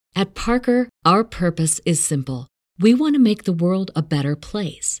At Parker, our purpose is simple. We want to make the world a better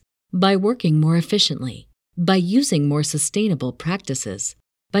place by working more efficiently, by using more sustainable practices,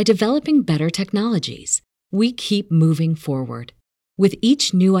 by developing better technologies. We keep moving forward. With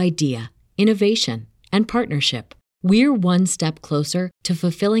each new idea, innovation, and partnership, we're one step closer to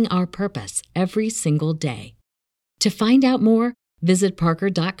fulfilling our purpose every single day. To find out more, visit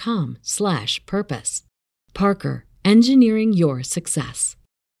parker.com/purpose. Parker, engineering your success.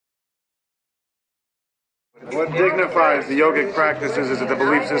 What dignifies the yogic practices is that the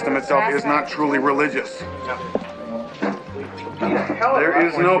belief system itself is not truly religious. There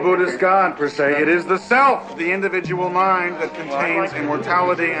is no Buddhist God, per se. It is the self, the individual mind that contains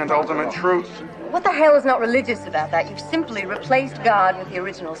immortality and ultimate truth. What the hell is not religious about that? You've simply replaced God with the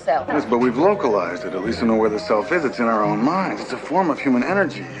original self. Yes, but we've localized it, at least to know where the self is. It's in our own minds. It's a form of human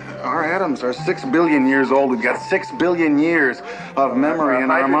energy. Our atoms are 6 billion years old. We've got 6 billion years of memory in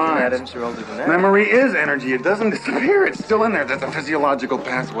our minds. Memory is energy. It doesn't disappear. It's still in there. That's a physiological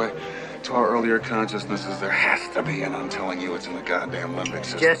pathway to our earlier consciousnesses. There has to be, and I'm telling you, it's in the goddamn limbic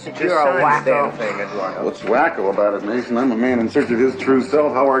system. You're a wacko. What's wacko about it, Mason? I'm a man in search of his true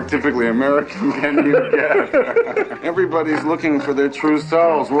self. How archetypically American can you get? Everybody's looking for their true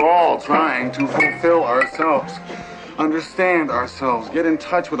selves. We're all trying to fulfill ourselves. Understand ourselves, get in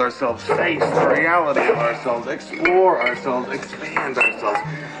touch with ourselves, face the reality of ourselves, explore ourselves, expand ourselves.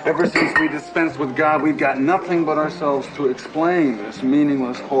 Ever since we dispensed with God, we've got nothing but ourselves to explain this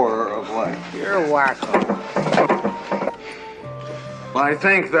meaningless horror of life. You're a wacko. Well, I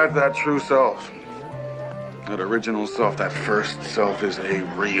think that true self, that original self, that first self is a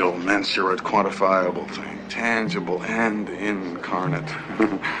real, mensurate, quantifiable thing, tangible and incarnate.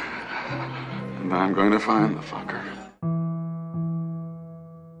 And I'm going to find the fucker.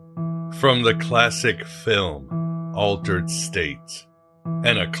 From the classic film, Altered States,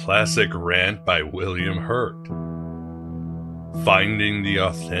 and a classic rant by William Hurt. Finding the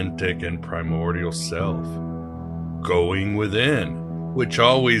authentic and primordial self. Going within, which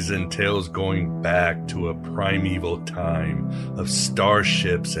always entails going back to a primeval time of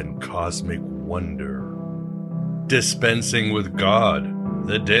starships and cosmic wonder. Dispensing with God,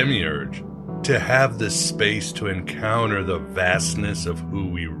 the demiurge, to have the space to encounter the vastness of who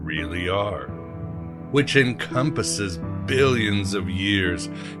we really are, which encompasses billions of years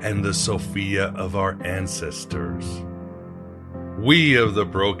and the Sophia of our ancestors. We of the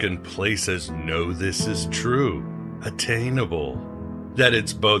broken places know this is true, attainable, that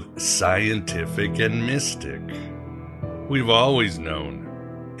it's both scientific and mystic. We've always known,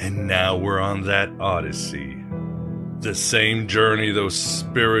 and now we're on that odyssey. The same journey those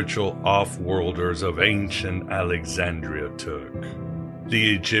spiritual off-worlders of ancient Alexandria took.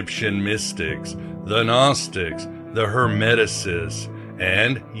 The Egyptian mystics, the Gnostics, the Hermeticists,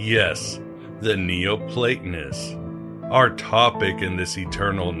 and, yes, the Neoplatonists. Our topic in this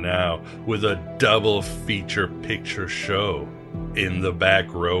eternal now with a double feature picture show in the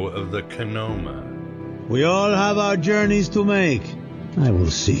back row of the Canoma. We all have our journeys to make. I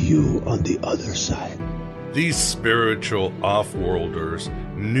will see you on the other side. These spiritual off-worlders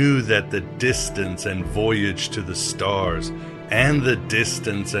knew that the distance and voyage to the stars and the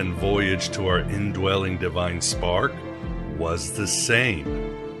distance and voyage to our indwelling divine spark was the same.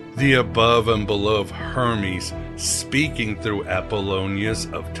 The above and below of Hermes speaking through Apollonius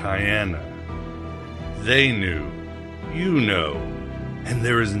of Tyana. They knew, you know, and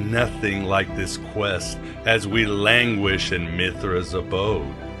there is nothing like this quest as we languish in Mithra's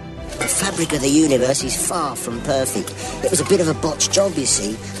abode. The fabric of the universe is far from perfect. It was a bit of a botched job, you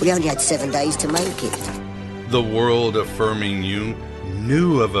see. We only had 7 days to make it. The world-affirming Jung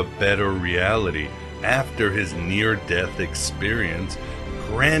knew of a better reality after his near-death experience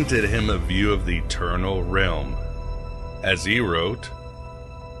granted him a view of the eternal realm. As he wrote,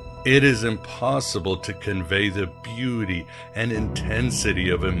 "It is impossible to convey the beauty and intensity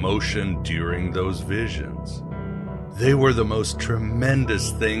of emotion during those visions. They were the most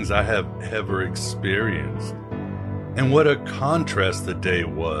tremendous things I have ever experienced. And what a contrast the day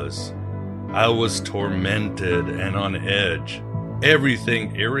was. I was tormented and on edge.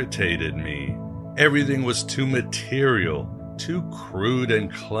 Everything irritated me. Everything was too material, too crude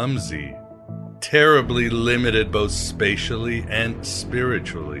and clumsy, terribly limited both spatially and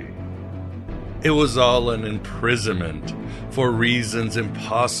spiritually. It was all an imprisonment for reasons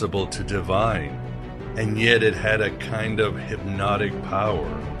impossible to divine. And yet it had a kind of hypnotic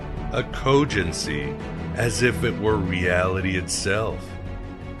power, a cogency, as if it were reality itself,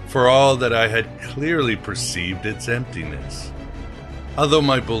 for all that I had clearly perceived its emptiness. Although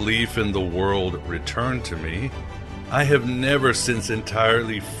my belief in the world returned to me, I have never since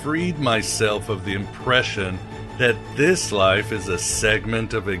entirely freed myself of the impression that this life is a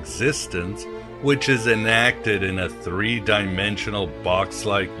segment of existence which is enacted in a three-dimensional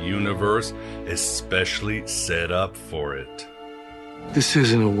box-like universe especially set up for it. This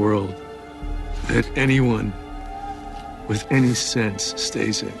isn't a world that anyone with any sense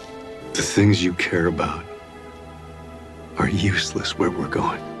stays in. The things you care about are useless where we're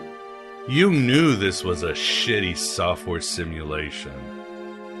going. You knew this was a shitty software simulation.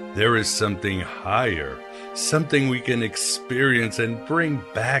 There is something higher, something we can experience and bring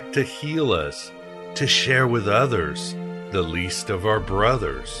back to heal us, to share with others, the least of our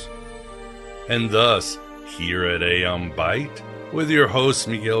brothers. And thus, here at Aeon Byte, with your host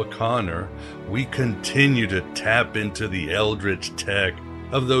Miguel Connor, we continue to tap into the eldritch tech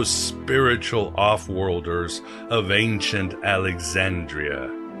of those spiritual off-worlders of ancient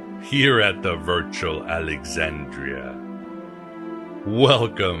Alexandria, here at the virtual Alexandria.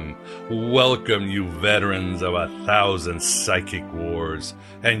 Welcome, welcome you veterans of 1,000 psychic wars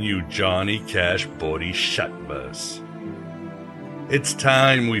and you Johnny Cash bodhisattvas. It's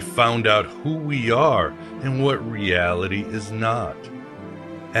time we found out who we are and what reality is not.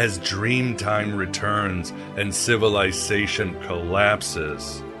 As Dreamtime returns and civilization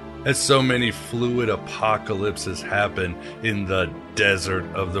collapses, as so many fluid apocalypses happen in the desert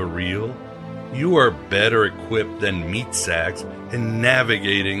of the real, you are better equipped than meat sacks in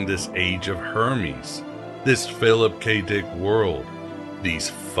navigating this age of Hermes, this Philip K. Dick world, these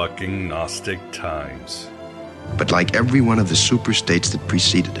fucking Gnostic times. But like every one of the superstates that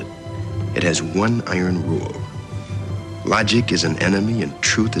preceded it, it has one iron rule. Logic is an enemy and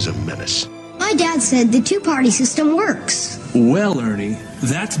truth is a menace. My dad said the two-party system works. Well, Ernie,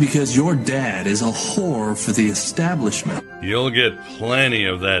 that's because your dad is a whore for the establishment. You'll get plenty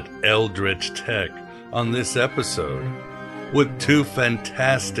of that eldritch tech on this episode, with two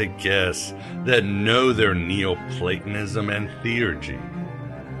fantastic guests that know their Neoplatonism and theurgy.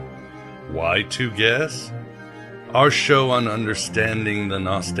 Why two guests? Our show on understanding the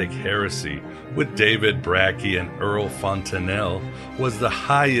Gnostic heresy with David Brackey and Earl Fontanelle was the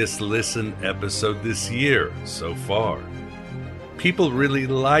highest listened episode this year so far. People really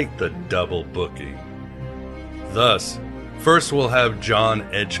like the double booking. Thus, first we'll have John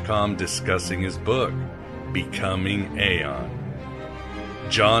Edgecombe discussing his book, Becoming Aeon.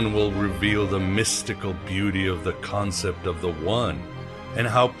 John will reveal the mystical beauty of the concept of the One, and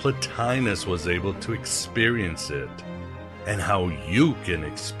how Plotinus was able to experience it, and how you can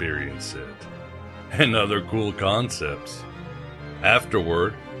experience it, and other cool concepts.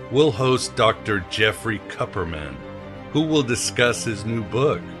 Afterward, we'll host Dr. Jeffrey Kupperman, who will discuss his new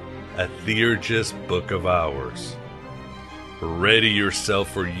book, A Theurgist Book of Hours. Ready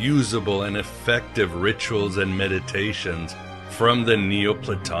yourself for usable and effective rituals and meditations from the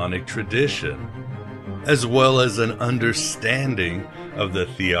Neoplatonic tradition, as well as an understanding of the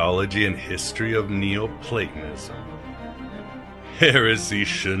theology and history of Neoplatonism. Heresy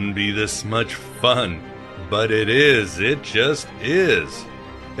shouldn't be this much fun, but it just is.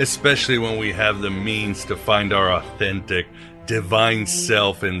 Especially when we have the means to find our authentic, divine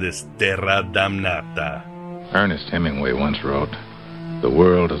self in this terra damnata. Ernest Hemingway once wrote, "The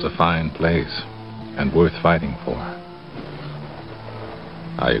world is a fine place and worth fighting for."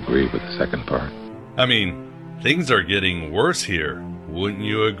 I agree with the second part. I mean, things are getting worse here, wouldn't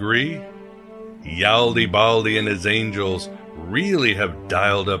you agree? Yaldabaoth and his angels really have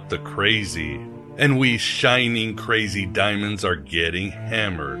dialed up the crazy, and we shining crazy diamonds are getting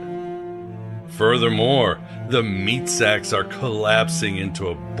hammered. Furthermore, the meat sacks are collapsing into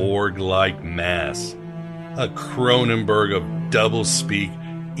a Borg-like mass, a Cronenberg of doublespeak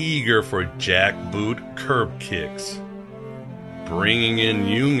eager for jackboot curb kicks. Bringing in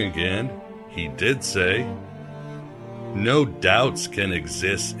Jung again, he did say, "No doubts can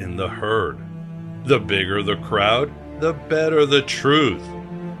exist in the herd. The bigger the crowd, the better the truth,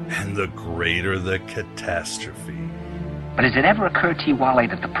 and the greater the catastrophe." But has it ever occurred to you, Wally,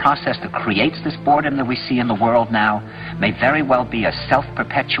 that the process that creates this boredom that we see in the world now may very well be a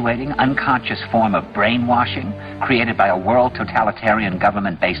self-perpetuating, unconscious form of brainwashing created by a world totalitarian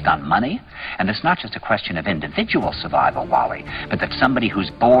government based on money? And it's not just a question of individual survival, Wally, but that somebody who's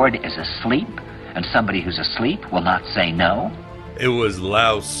bored is asleep, and somebody who's asleep will not say no? It was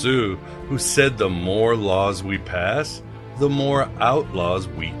Lao Tzu who said the more laws we pass, the more outlaws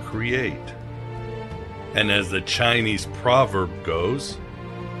we create. And as the Chinese proverb goes,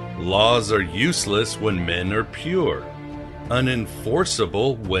 laws are useless when men are pure,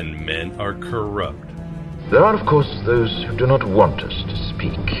 unenforceable when men are corrupt. There are, of course, those who do not want us to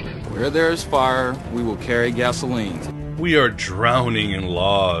speak. Where there is fire, we will carry gasoline. We are drowning in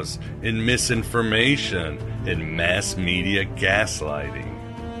laws, in misinformation, in mass media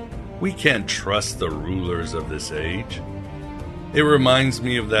gaslighting. We can't trust the rulers of this age. It reminds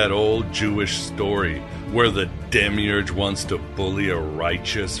me of that old Jewish story where the demiurge wants to bully a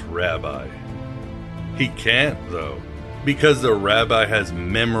righteous rabbi. He can't, though, because the rabbi has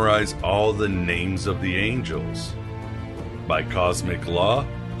memorized all the names of the angels. By cosmic law,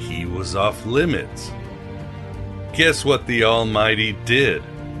 he was off limits. Guess what the Almighty did?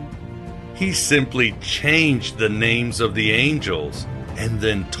 He simply changed the names of the angels and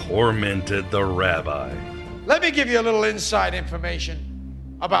then tormented the rabbi. Let me give you a little inside information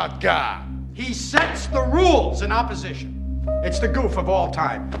about God. He sets the rules in opposition. It's the goof of all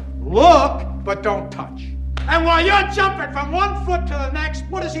time. Look, but don't touch. And while you're jumping from one foot to the next,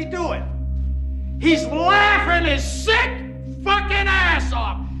 what is he doing? He's laughing his sick fucking ass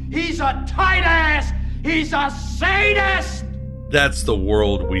off. He's a tight ass. He's a sadist. That's the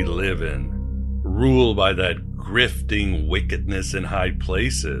world we live in, ruled by that grifting wickedness in high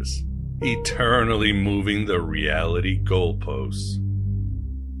places, eternally moving the reality goalposts.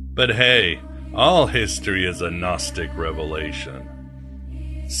 But hey, all history is a Gnostic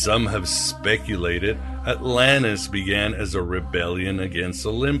revelation. Some have speculated Atlantis began as a rebellion against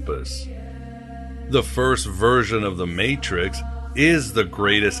Olympus. The first version of the Matrix is the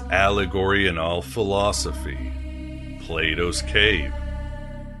greatest allegory in all philosophy, Plato's cave.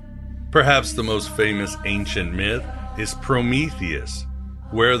 Perhaps the most famous ancient myth is Prometheus,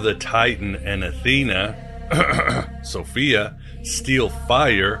 where the Titan and Athena, Sophia, steal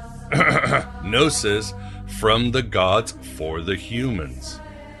fire, Gnosis, from the gods for the humans.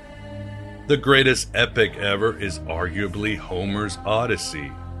 The greatest epic ever is arguably Homer's Odyssey,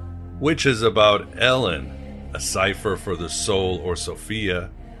 which is about Ellen, a cipher for the soul or Sophia,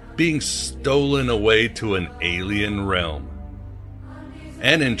 being stolen away to an alien realm.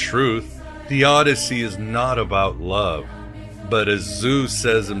 And in truth, the Odyssey is not about love, but as Zeus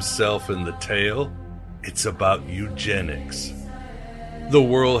says himself in the tale, it's about eugenics. The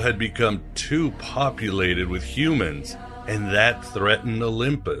world had become too populated with humans, and that threatened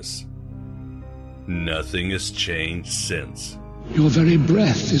Olympus. Nothing has changed since. Your very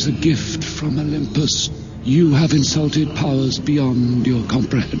breath is a gift from Olympus. You have insulted powers beyond your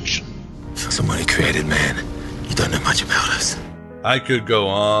comprehension. For somebody created man, you don't know much about us. I could go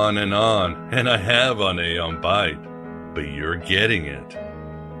on, and I have on Aeon Byte, but you're getting it.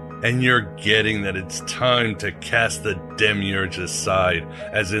 And you're getting that it's time to cast the demiurge aside,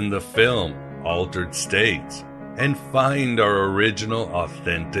 as in the film Altered States, and find our original,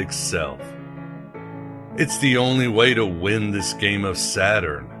 authentic self. It's the only way to win this game of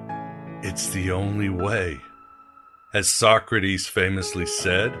Saturn. It's the only way. As Socrates famously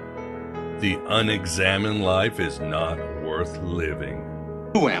said, the unexamined life is not worth living.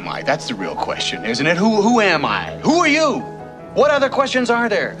 Who am I? That's the real question, isn't it? Who am I? Who are you? What other questions are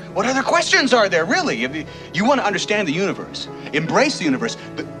there? What other questions are there, really? If you want to understand the universe, embrace the universe,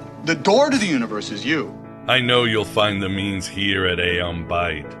 the door to the universe is you. I know you'll find the means here at Aeon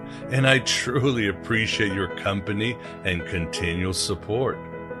Byte, and I truly appreciate your company and continual support.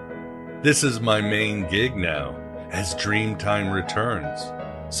 This is my main gig now, as Dreamtime returns.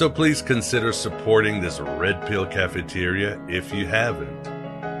 So please consider supporting this Red Pill Cafeteria if you haven't.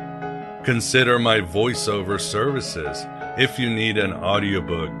 Consider my voiceover services if you need an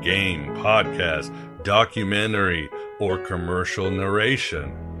audiobook, game, podcast, documentary, or commercial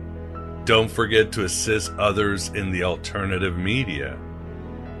narration. Don't forget to assist others in the alternative media.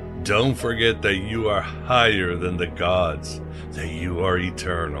 Don't forget that you are higher than the gods, that you are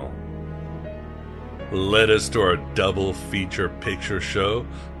eternal. Let us to our double feature picture show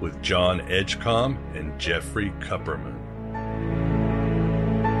with John Edgecombe and Jeffrey Kupperman.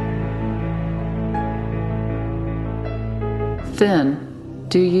 Finn,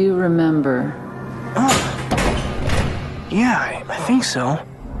 do you remember? Yeah, I think so.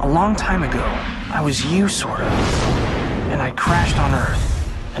 A long time ago, I was you, sort of. And I crashed on Earth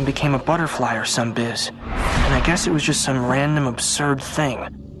and became a butterfly or some biz. And I guess it was just some random absurd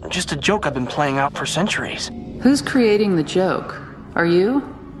thing. Just a joke I've been playing out for centuries. Who's creating the joke? Are you?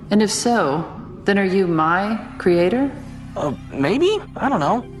 And if so, then are you my creator? Maybe? I don't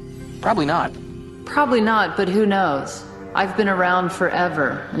know. Probably not. Probably not, but who knows? I've been around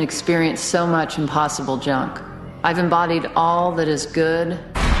forever and experienced so much impossible junk. I've embodied all that is good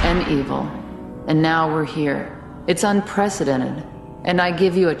and evil. And now we're here. It's unprecedented. And I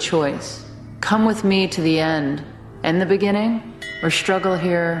give you a choice. Come with me to the end and the beginning, or struggle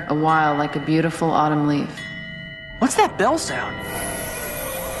here a while like a beautiful autumn leaf. What's that bell sound?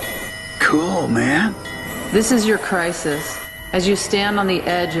 cool, man. This is your crisis as you stand on the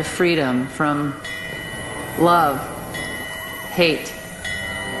edge of freedom from love, hate,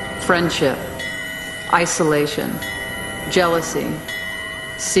 friendship, isolation, jealousy,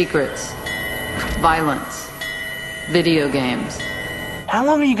 secrets, violence, video games. How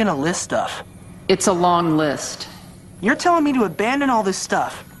long are you gonna list stuff? It's a long list. You're telling me to abandon all this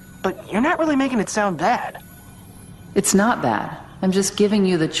stuff, but you're not really making it sound bad. It's not bad. I'm just giving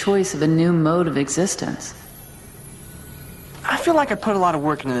you the choice of a new mode of existence. I feel like I put a lot of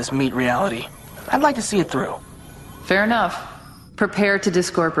work into this meat reality. I'd like to see it through. Fair enough. Prepare to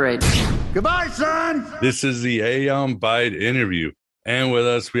discorporate. Goodbye, son! This is the Aeon Byte interview. And with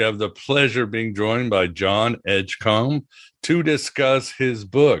us, we have the pleasure of being joined by John Edgecombe to discuss his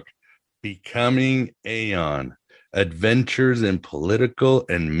book, Becoming Aeon, Adventures in Political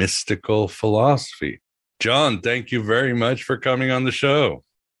and Mystical Philosophy. John, thank you very much for coming on the show.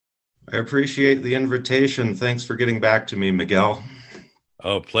 I appreciate the invitation. Thanks for getting back to me, Miguel.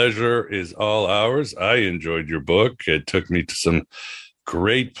 Oh, pleasure is all ours. I enjoyed your book. It took me to some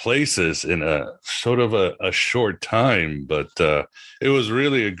great places in a sort of a short time, but it was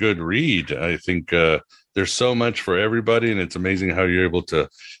really a good read. I think there's so much for everybody, and it's amazing how you're able to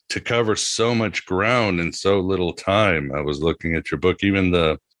cover so much ground in so little time. I was looking at your book, even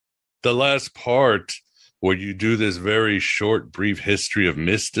the last part where you do this very short, brief history of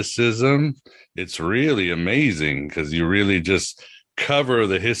mysticism. It's really amazing because you really just cover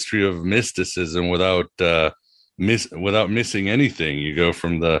the history of mysticism without missing anything. You go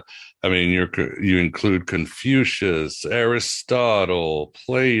from you include Confucius, Aristotle,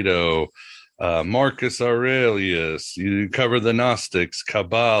 Plato, Marcus Aurelius. You cover the Gnostics,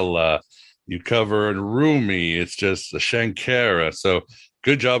 Kabbalah. You cover Rumi. It's just Shankara. So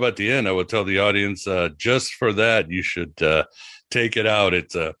good job at the end. I would tell the audience, just for that, you should take it out.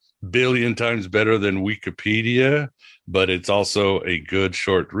 It's a billion times better than Wikipedia, but it's also a good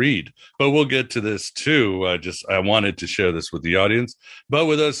short read. But we'll get to this too. I wanted to share this with the audience. But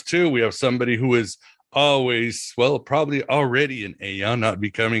with us too, we have somebody who is always, probably already an Aeon, not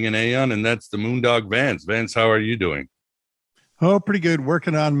becoming an Aeon, and that's the Moondog Vance. Vance, how are you doing? Oh, pretty good.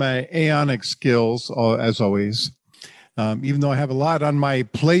 Working on my Aeonic skills, as always. Even though I have a lot on my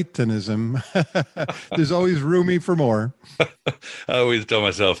Platonism, there's always room for more. I always tell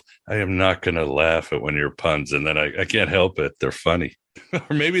myself, I am not going to laugh at one of your puns, and then I can't help it. They're funny.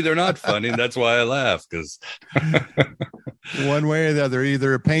 Or maybe they're not funny, and that's why I laugh, because one way or the other,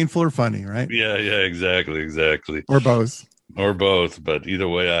 either painful or funny, right? Yeah, exactly. Or both. But either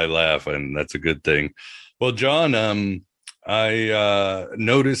way, I laugh, and that's a good thing. Well, John, I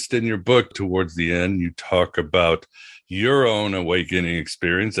noticed in your book towards the end, you talk about your own awakening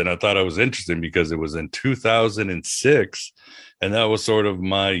experience. And I thought it was interesting because it was in 2006. And that was sort of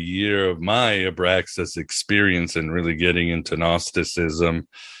my year of my Abraxas experience and really getting into Gnosticism.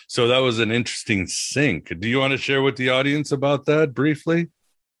 So that was an interesting sync. Do you want to share with the audience about that briefly?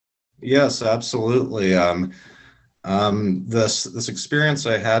 Yes, absolutely. This experience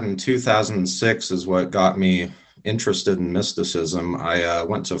I had in 2006 is what got me interested in mysticism. I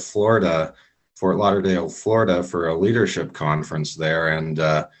went to Florida, Fort Lauderdale, Florida, for a leadership conference there, and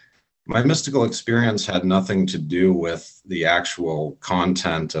my mystical experience had nothing to do with the actual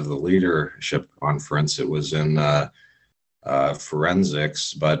content of the leadership conference. It was in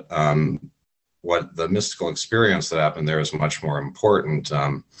forensics, but what the mystical experience that happened there is much more important.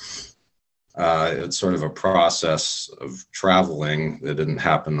 It's sort of a process of traveling that didn't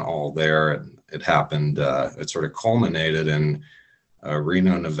happen all there. It happened, it sort of culminated in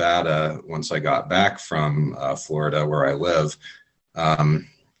Reno, Nevada, once I got back from Florida, where I live.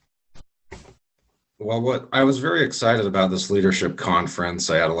 What I was very excited about this leadership conference.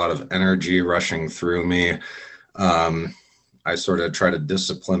 I had a lot of energy rushing through me. I sort of tried to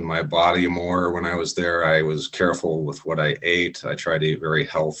discipline my body more when I was there. I was careful with what I ate. I tried to eat very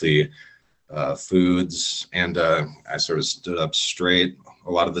healthy foods, and I sort of stood up straight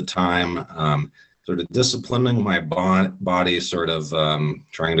a lot of the time, sort of disciplining my body, sort of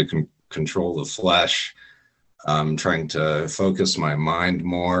trying to control the flesh, trying to focus my mind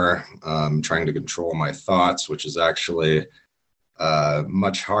more, trying to control my thoughts, which is actually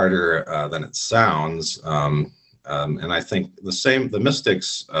much harder than it sounds. And I think the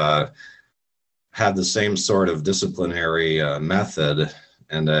mystics had the same sort of disciplinary method,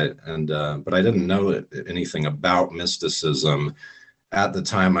 but I didn't know anything about mysticism at the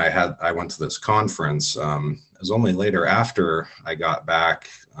time I went to this conference. It was only later, after I got back,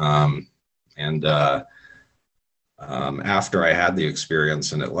 and after I had the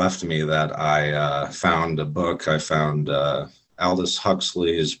experience and it left me, that I found a book. I found Aldous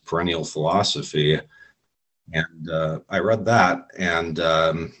Huxley's Perennial Philosophy. And I read that, and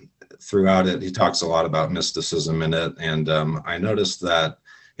throughout it, he talks a lot about mysticism in it. And I noticed that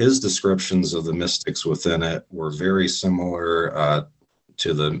his descriptions of the mystics within it were very similar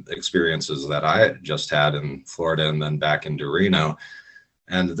to the experiences that I just had in Florida and then back into Reno.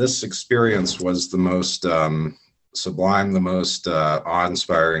 And this experience was the most sublime, the most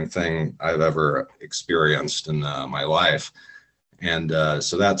awe-inspiring thing I've ever experienced in my life. And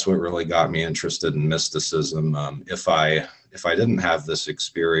so that's what really got me interested in mysticism. If I didn't have this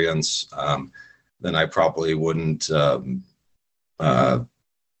experience, then I probably wouldn't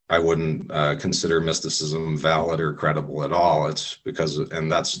consider mysticism valid or credible at all. It's because,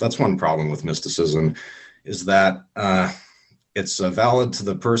 and that's one problem with mysticism, is that it's valid to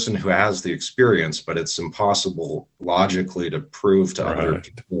the person who has the experience, but it's impossible logically to prove to other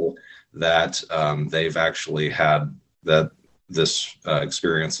people that they've actually had that this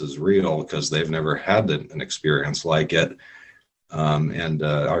experience is real, because they've never had an experience like it. And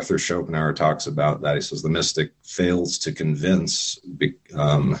Arthur Schopenhauer talks about that. He says the mystic fails to convince,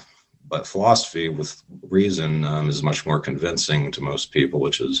 but philosophy with reason is much more convincing to most people,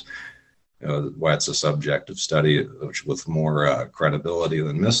 which is why it's a subject of study with more credibility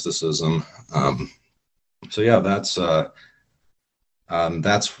than mysticism. So yeah, that's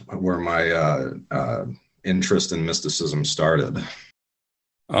where my interest in mysticism started.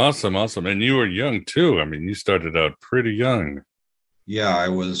 Awesome. And you were young too. I mean, you started out pretty young. Yeah, I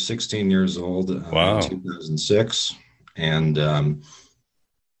was 16 years old in 2006. And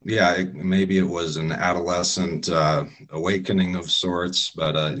maybe it was an adolescent awakening of sorts.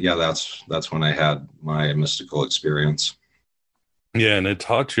 But that's when I had my mystical experience. Yeah, and it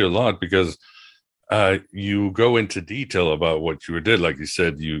taught you a lot, because you go into detail about what you did. Like you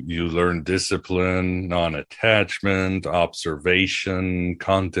said, you learned discipline, non-attachment, observation,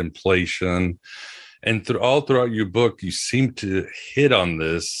 contemplation. And throughout your book, you seem to hit on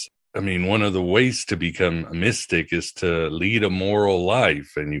this. I mean, one of the ways to become a mystic is to lead a moral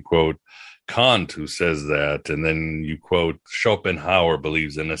life. And you quote Kant, who says that. And then you quote Schopenhauer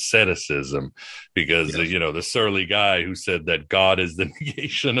believes in asceticism, because, the surly guy who said that God is the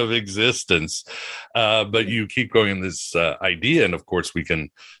negation of existence. But you keep going in this idea. And of course, we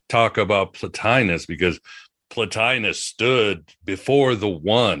can talk about Plotinus, because Plotinus stood before the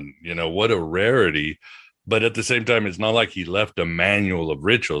one. What a rarity. But at the same time, it's not like he left a manual of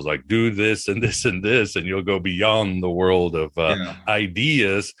rituals, like do this and this and this, and you'll go beyond the world of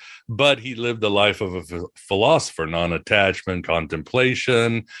ideas. But he lived the life of a philosopher, non-attachment,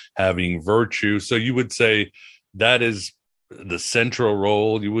 contemplation, having virtue. So you would say that is the central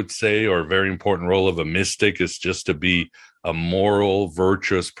role, you would say, or a very important role of a mystic, is just to be a moral,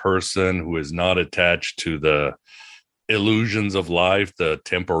 virtuous person who is not attached to the illusions of life, the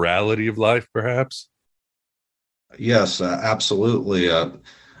temporality of life, perhaps? Yes, absolutely.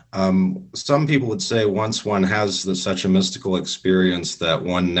 Some people would say once one has such a mystical experience that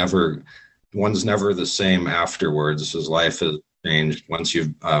one's never the same afterwards, as life has changed. Once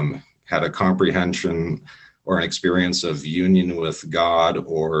you've had a comprehension or an experience of union with God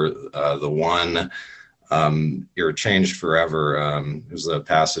or the one, you're changed forever. There's a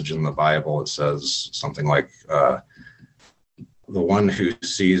passage in the Bible that says something like, the one who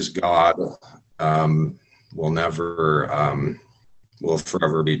sees God will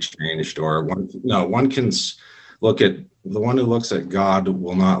forever be changed. Or one can look at the one who looks at God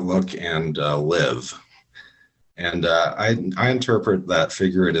will not look and live. And I interpret that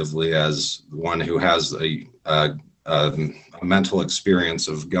figuratively as one who has a mental experience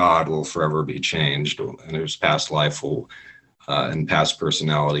of God will forever be changed, and whose past life and past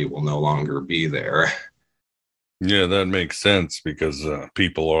personality will no longer be there. Yeah, that makes sense, because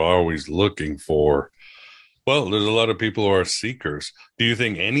people are always looking for. Well, there's a lot of people who are seekers. Do you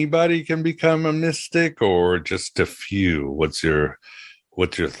think anybody can become a mystic, or just a few? What's your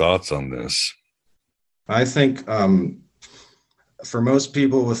thoughts on this? I think for most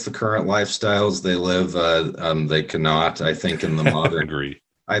people with the current lifestyles they live, they cannot. I think in the modern agree.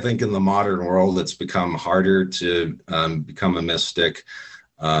 I think in the modern world, it's become harder to become a mystic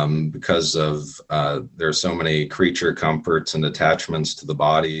because of there's so many creature comforts and attachments to the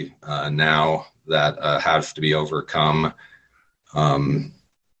body now that have to be overcome.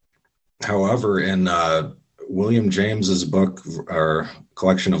 However, in William James's book or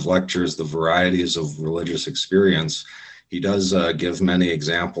collection of lectures, The Varieties of Religious Experience, he does give many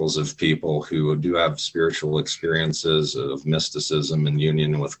examples of people who do have spiritual experiences of mysticism and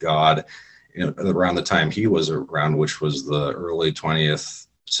union with God around the time he was around, which was the early 20th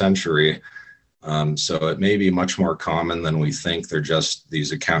century. So it may be much more common than we think. They're just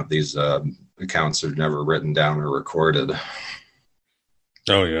these accounts are never written down or recorded.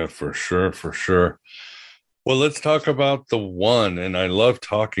 Oh yeah, for sure. Well, let's talk about the one, and I love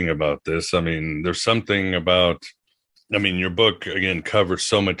talking about this. I mean, there's something about, your book, again, covers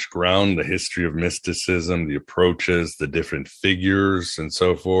so much ground, the history of mysticism, the approaches, the different figures, and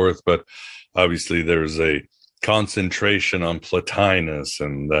so forth. But obviously, there's a concentration on Plotinus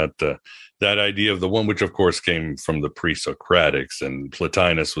and that idea of the one, which, of course, came from the pre-Socratics. And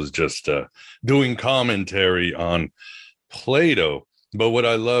Plotinus was just doing commentary on Plato. But what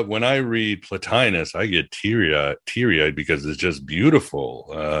I love when I read Plotinus, I get teary-eyed because it's just beautiful.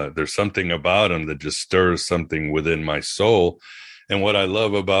 There's something about him that just stirs something within my soul. And what I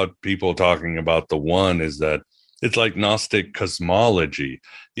love about people talking about the one is that it's like Gnostic cosmology.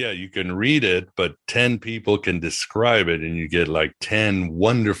 Yeah, you can read it, but 10 people can describe it, and you get like 10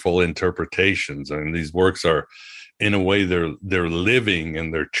 wonderful interpretations. I mean, these works are, in a way, they're living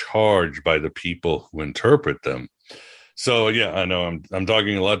and they're charged by the people who interpret them. So, yeah, I know I'm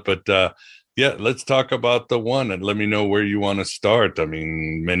talking a lot, but yeah, let's talk about the one and let me know where you want to start. I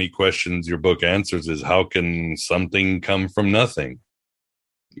mean, many questions your book answers is how can something come from nothing?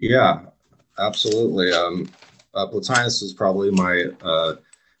 Yeah, absolutely. Plotinus is probably my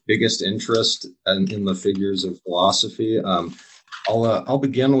biggest interest in the figures of philosophy. I'll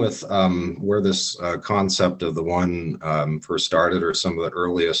begin with where this concept of the one first started, or some of the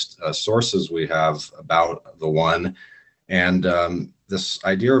earliest sources we have about the one. And this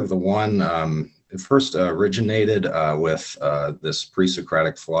idea of the one, it first originated with this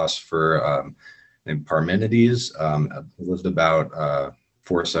pre-Socratic philosopher named Parmenides, lived about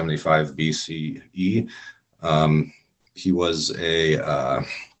 475 BCE. He was a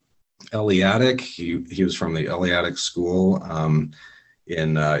Eleatic. He was from the Eleatic school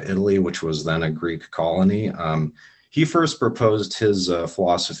in Italy, which was then a Greek colony. He first proposed his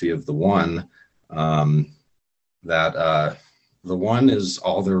philosophy of the one, that the one is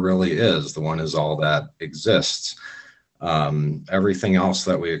all there really is. The one is all that exists. Everything else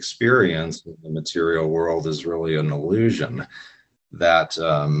that we experience in the material world is really an illusion. That,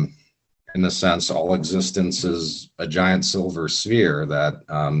 in a sense, all existence is a giant silver sphere. That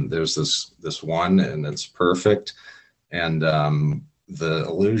there's this one, and it's perfect, and the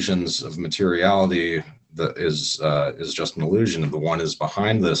illusions of materiality is just an illusion. The one is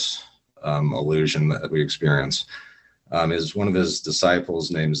behind this illusion that we experience. Is one of his disciples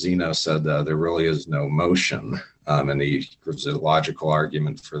named Zeno said there really is no motion, and he gives a logical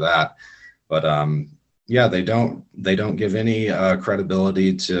argument for that. But yeah, they don't give any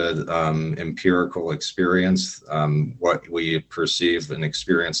credibility to empirical experience. What we perceive and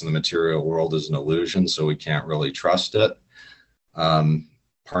experience in the material world is an illusion, so we can't really trust it.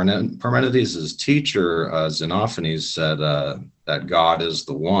 Parmenides' teacher, Xenophanes, said that God is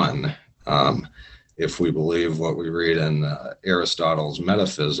the one. If we believe what we read in Aristotle's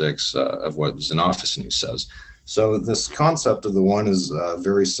Metaphysics of what Xenophanes says. So this concept of the one is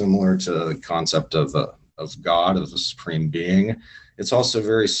very similar to the concept of God, of the supreme being. It's also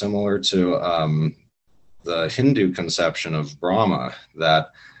very similar to the Hindu conception of Brahma,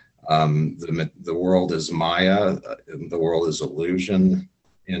 that the world is Maya, the world is illusion,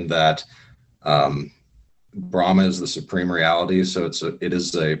 in that Brahma is the supreme reality. So it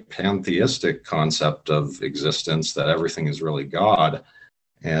is a pantheistic concept of existence, that everything is really God.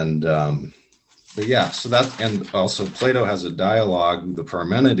 And but yeah, so that, and also Plato has a dialogue, the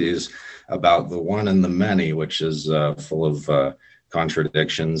Parmenides, about the one and the many, which is full of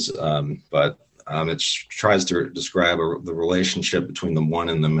contradictions, but it tries to describe the relationship between the one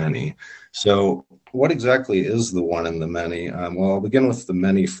and the many. So what exactly is the one and the many? Well, I'll begin with the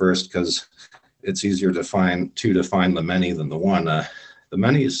many first, because it's easier to define the many than the one. The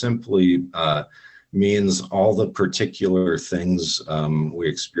many simply means all the particular things we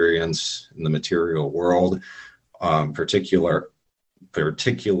experience in the material world,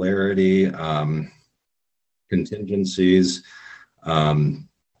 particularity, contingencies, the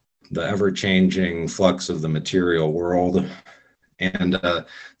ever-changing flux of the material world. And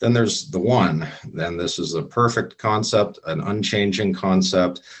then there's the one. Then this is a perfect concept, an unchanging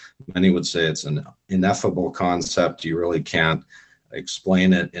concept. Many would say it's an ineffable concept. You really can't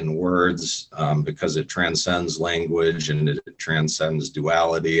explain it in words because it transcends language and it transcends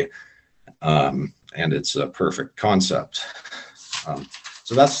duality. And it's a perfect concept.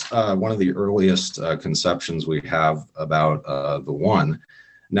 So that's one of the earliest conceptions we have about the one.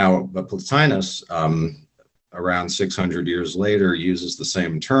 Now, but Plotinus, around 600 years later, uses the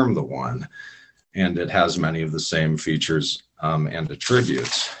same term, the one, and it has many of the same features and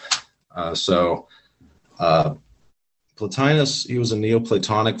attributes. Plotinus, he was a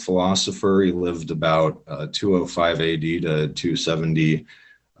Neoplatonic philosopher. He lived about 205 AD to 270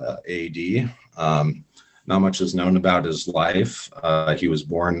 AD. Not much is known about his life. He was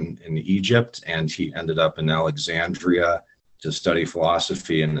born in Egypt, and he ended up in Alexandria to study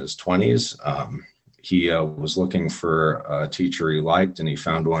philosophy in his 20s. He was looking for a teacher he liked, and he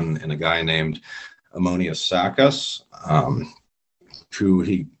found one in a guy named Ammonius Saccas, who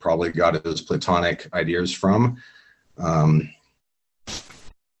he probably got his Platonic ideas from.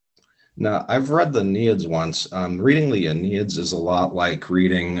 Now, I've read the Aeneid once. Reading the Aeneid is a lot like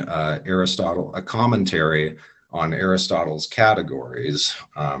reading Aristotle, a commentary on Aristotle's categories.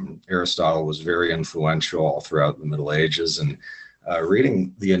 Aristotle was very influential all throughout the Middle Ages, and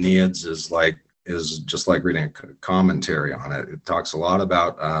reading the Aeneid is just like reading a commentary on it. It talks a lot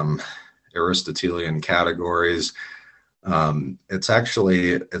about Aristotelian categories.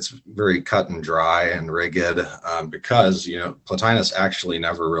 It's very cut and dry and rigid because, Plotinus actually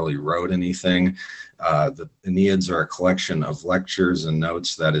never really wrote anything. The Aeneids are a collection of lectures and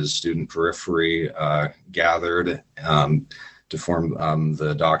notes that his student periphery gathered to form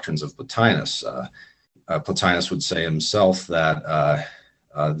the doctrines of Plotinus. Plotinus would say himself that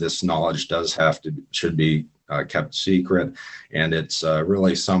this knowledge should be kept secret, and it's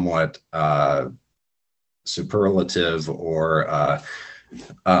really somewhat superlative or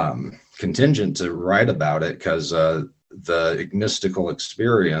contingent to write about it, because the mystical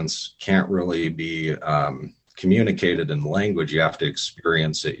experience can't really be communicated in language. You have to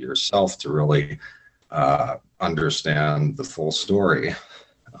experience it yourself to really understand the full story.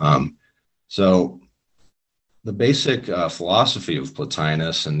 So the basic philosophy of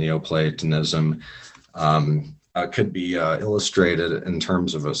Plotinus and Neoplatonism could be illustrated in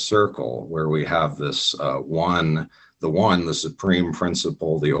terms of a circle, where we have this the supreme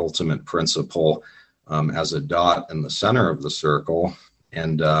principle, the ultimate principle, as a dot in the center of the circle.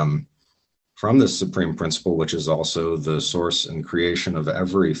 And from this supreme principle, which is also the source and creation of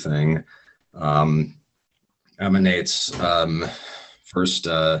everything, emanates first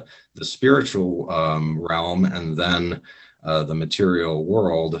the spiritual realm, and then the material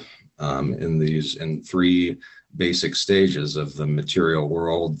world, in three basic stages of the material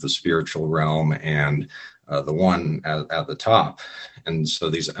world, the spiritual realm, and the one at the top. And so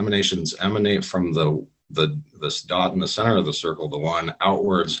these emanations emanate from this dot in the center of the circle, the one,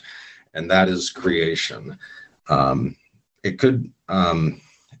 outwards, and that is creation. It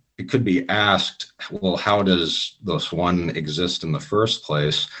could be asked, well, how does this one exist in the first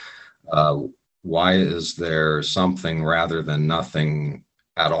place? Why is there something rather than nothing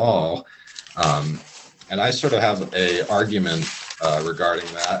at all? And I sort of have a argument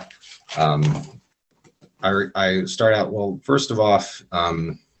regarding that. I start out, well, first of all,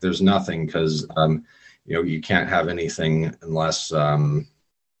 there's nothing, because you can't have anything unless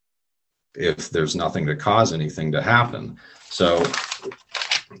if there's nothing to cause anything to happen. So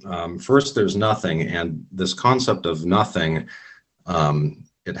first, there's nothing, and this concept of nothing,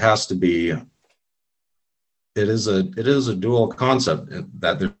 it has to be. It is a dual concept,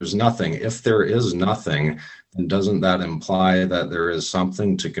 that there's nothing. If there is nothing, then doesn't that imply that there is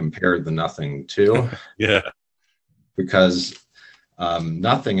something to compare the nothing to? Yeah. Because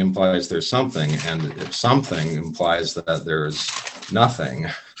nothing implies there's something, and if something implies that there's nothing.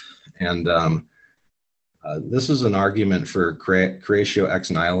 And this is an argument for creatio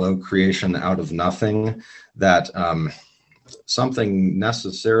ex nihilo, creation out of nothing, that something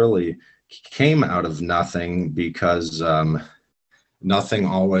necessarily came out of nothing, because nothing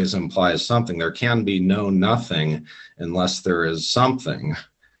always implies something. There can be no nothing unless there is something.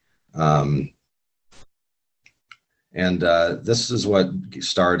 And this is what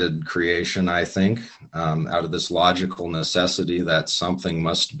started creation, I think, out of this logical necessity that something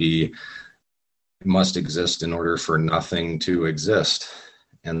must exist in order for nothing to exist.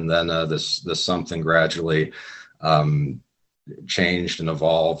 And then this something gradually changed and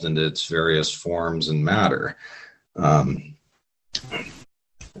evolved into its various forms and matter.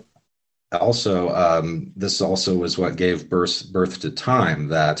 This also was what gave birth to time.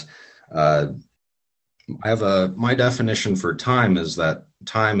 That my definition for time is that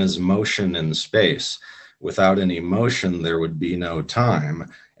time is motion in space. Without any motion, there would be no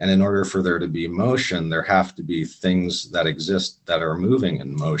time. And in order for there to be motion, there have to be things that exist that are moving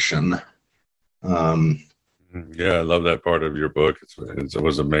in motion. Yeah, I love that part of your book. It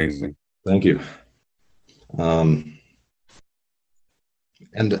was amazing. Thank you. And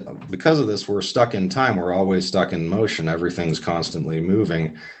because of this, we're stuck in time. We're always stuck in motion. Everything's constantly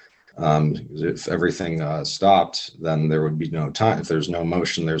moving. If everything stopped, then there would be no time. If there's no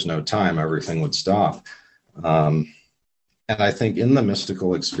motion, there's no time. Everything would stop. And I think in the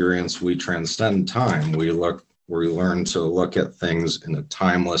mystical experience, we transcend time. We learn to look at things in a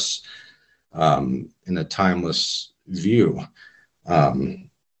timeless view.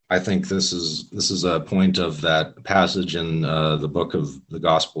 I think this is a point of that passage in the book of the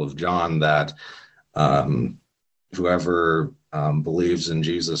Gospel of John, that whoever believes in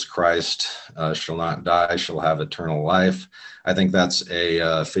Jesus Christ shall not die, shall have eternal life. I think that's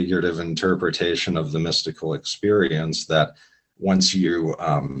a figurative interpretation of the mystical experience, that once you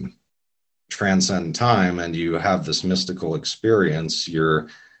transcend time and you have this mystical experience,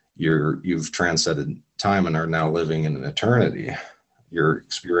 you've transcended time and are now living in an eternity. You're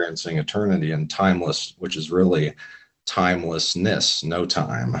experiencing eternity and timeless, which is really timelessness, no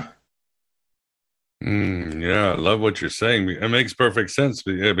time. Yeah, I love what you're saying. It makes perfect sense,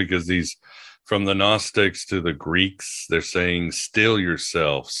 because these, from the Gnostics to the Greeks, they're saying, still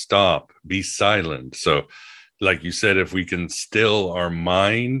yourself, stop, be silent. So like you said, if we can still our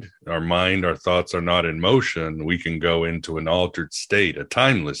thoughts are not in motion, we can go into an altered state, a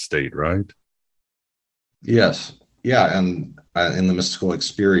timeless state, right? Yes. Yeah. And in the mystical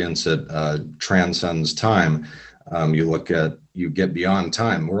experience, it transcends time. You get beyond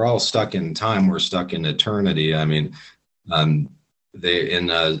time. We're all stuck in time. We're stuck in eternity. I mean, in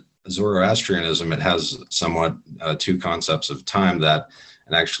Zoroastrianism, it has somewhat two concepts of time, that,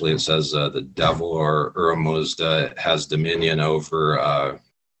 and actually it says the devil, or Uramuzda, has dominion over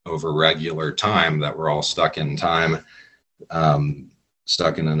regular time, that we're all stuck in time,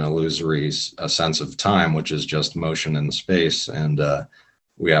 stuck in an illusory sense of time, which is just motion in space, and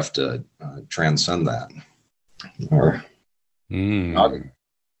we have to transcend that. Or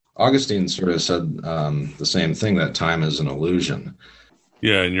Augustine sort of said the same thing, that time is an illusion.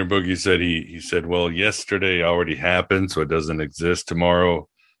 Yeah, in your book, you said he said, well, yesterday already happened, so it doesn't exist. Tomorrow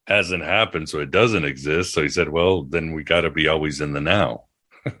hasn't happened, so it doesn't exist. So he said, well, then we got to be always in the now.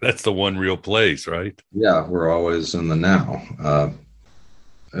 That's the one real place, right? Yeah, we're always in the now.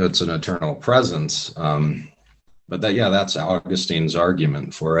 It's an eternal presence. But that's Augustine's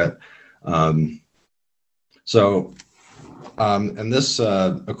argument for it. And this,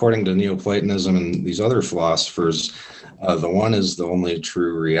 according to Neoplatonism and these other philosophers, the one is the only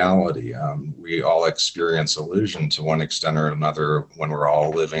true reality. We all experience illusion to one extent or another when we're all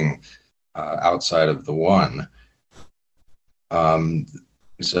living outside of the one.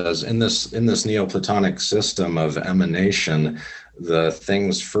 He says, in this Neoplatonic system of emanation, the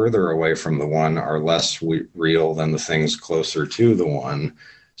things further away from the one are less real than the things closer to the one.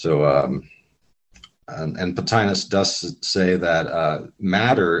 So, and Plotinus does say that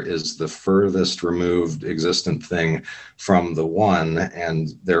matter is the furthest removed existent thing from the one, and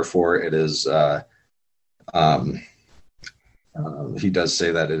therefore it is, he does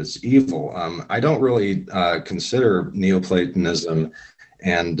say that it is evil. I don't really consider Neoplatonism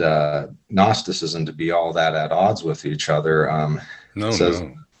and Gnosticism to be all that at odds with each other.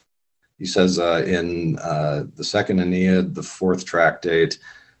 He says in the second Aeneid, the fourth tractate,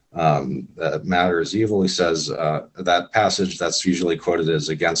 that matter is evil. He says that passage that's usually quoted as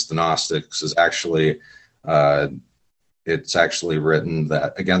against the Gnostics is actually, it's actually written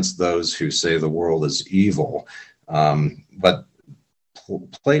that against those who say the world is evil. But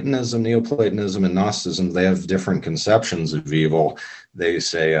Platonism, Neoplatonism, and Gnosticism, they have different conceptions of evil. They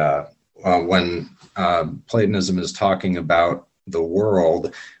say when Platonism is talking about the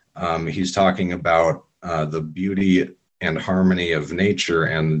world, he's talking about the beauty and harmony of nature,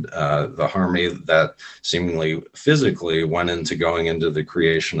 and the harmony that seemingly physically went into going into the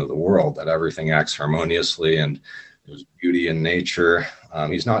creation of the world, that everything acts harmoniously and there's beauty in nature.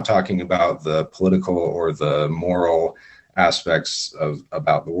 He's not talking about the political or the moral aspects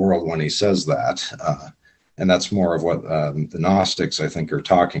about the world when he says that. And that's more of what the Gnostics, I think, are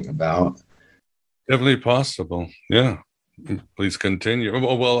talking about. Definitely possible. Yeah. Please continue.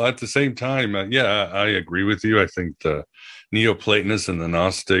 Well, at the same time, I agree with you. I think the Neoplatonists and the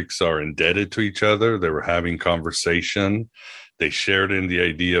Gnostics are indebted to each other. They were having conversation. They shared in the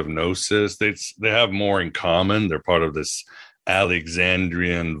idea of gnosis. They have more in common. They're part of this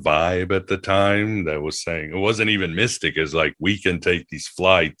Alexandrian vibe at the time that was saying, it wasn't even mystic. It's like, we can take these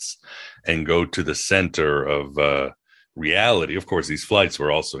flights and go to the center of reality. Of course, these flights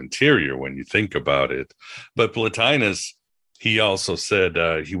were also interior when you think about it. But Plotinus, he also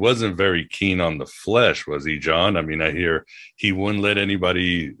said he wasn't very keen on the flesh, was he, John? I mean, I hear he wouldn't let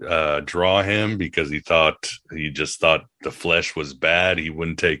anybody draw him because he just thought the flesh was bad. He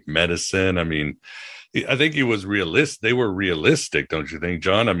wouldn't take medicine. I mean, I think he was realistic. They were realistic, don't you think,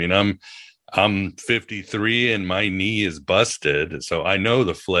 John? I mean, I'm 53 and my knee is busted, so I know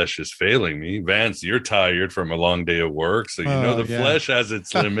the flesh is failing me. Vance, you're tired from a long day of work, so you know the flesh has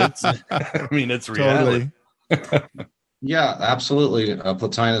its limits. I mean, it's reality. Totally. Yeah, absolutely.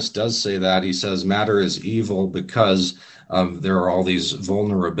 Plotinus does say that. He says matter is evil because there are all these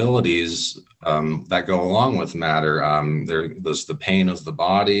vulnerabilities that go along with matter. There's the pain of the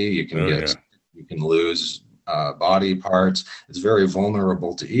body. You can lose body parts. It's very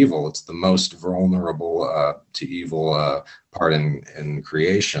vulnerable to evil. It's the most vulnerable to evil part in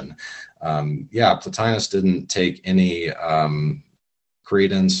creation. Plotinus didn't take any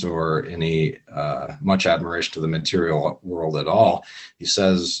credence or any much admiration to the material world at all. He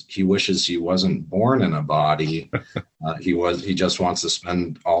says he wishes he wasn't born in a body. He just wants to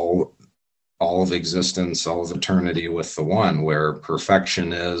spend all of existence, all of eternity with the one, where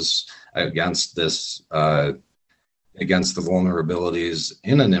perfection is against this against the vulnerabilities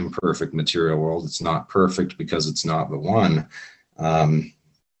in an imperfect material world. It's not perfect because it's not the one.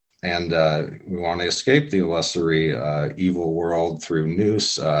 And we want to escape the illusory evil world through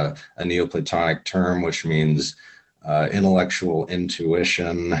nous, a Neoplatonic term, which means intellectual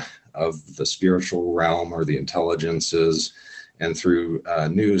intuition of the spiritual realm or the intelligences, and through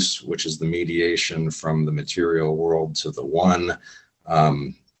nous, which is the mediation from the material world to the one.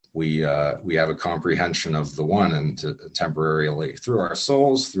 We have a comprehension of the one, and temporarily through our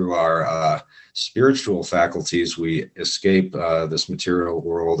souls, through our spiritual faculties, we escape this material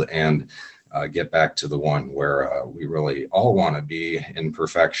world and get back to the one, where we really all want to be, in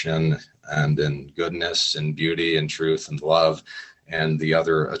perfection and in goodness and beauty and truth and love and the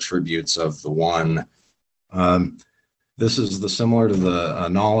other attributes of the one. This is similar to the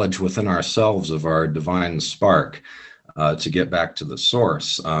knowledge within ourselves of our divine spark, to get back to the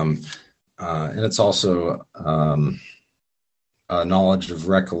source. And it's also a knowledge of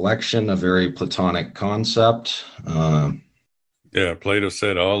recollection, a very Platonic concept. Plato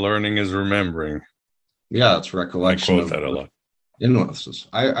said all learning is remembering. Yeah, it's recollection. I quote that a lot.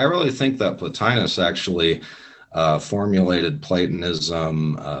 I really think that Plotinus actually formulated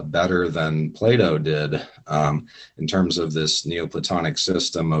Platonism better than Plato did, in terms of this Neoplatonic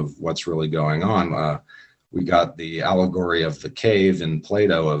system of what's really going on. We got the allegory of the cave in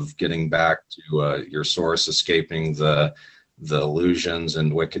Plato of getting back to your source, escaping the illusions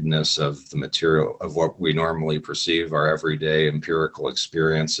and wickedness of the material of what we normally perceive, our everyday empirical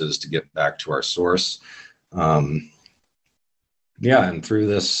experiences, to get back to our source. And through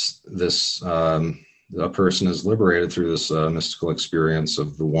this a person is liberated through this mystical experience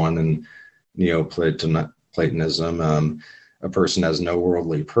of the one in Neoplatonism. A person has no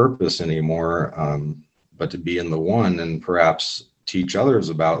worldly purpose anymore, but to be in the one and perhaps teach others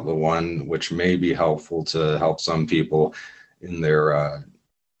about the one, which may be helpful to help some people in their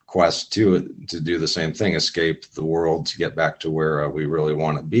quest to do the same thing, escape the world to get back to where we really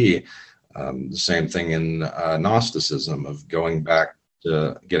want to be. The same thing in Gnosticism, of going back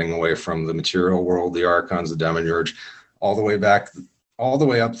to getting away from the material world, the archons, the demiurge, all the way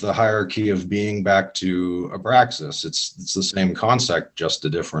up the hierarchy of being back to Abraxas. It's the same concept, just a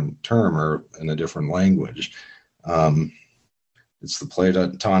different term or in a different language. It's the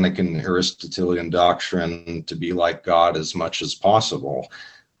Platonic and Aristotelian doctrine to be like God as much as possible.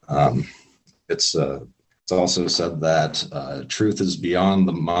 It's also said that truth is beyond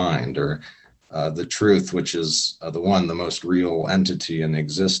the mind, or the truth, which is the one, the most real entity in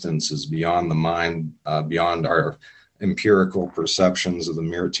existence, is beyond the mind, beyond our empirical perceptions of the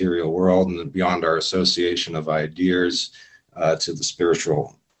material world, and beyond our association of ideas to the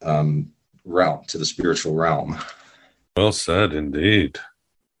spiritual realm. Well said, indeed.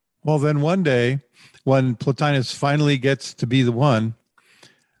 Well, then one day, when Plotinus finally gets to be the one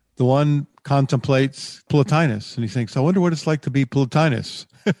contemplates Plotinus, and he thinks, I wonder what it's like to be Plotinus.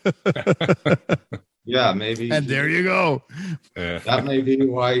 Yeah, maybe. And there you go. That may be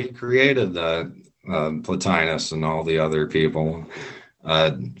why he created Plotinus and all the other people,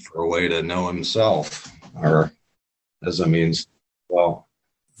 for a way to know himself, or as a means. Well,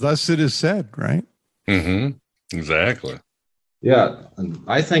 thus it is said, right? Mm-hmm. Exactly. Yeah, and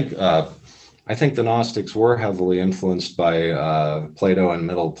I think the Gnostics were heavily influenced by Plato and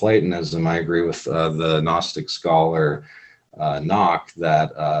Middle Platonism. I agree with the Gnostic scholar Knock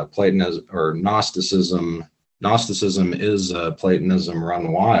that Platonism or Gnosticism is Platonism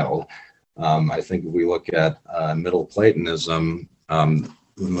run wild. I think if we look at Middle Platonism,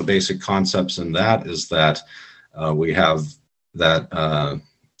 the basic concepts in that is that we have that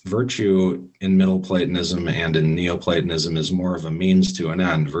virtue in Middle Platonism and in Neoplatonism is more of a means to an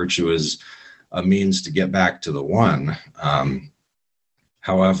end. Virtue is a means to get back to the one.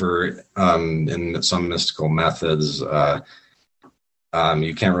 However, in some mystical methods,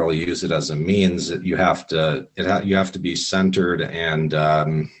 you can't really use it as a means. You have to be centered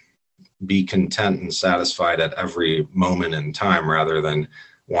and be content and satisfied at every moment in time, rather than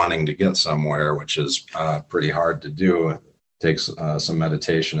wanting to get somewhere, which is pretty hard to do. It takes some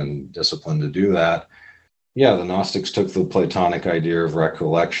meditation and discipline to do that. Yeah, the Gnostics took the Platonic idea of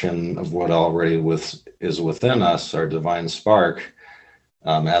recollection of what already is within us, our divine spark.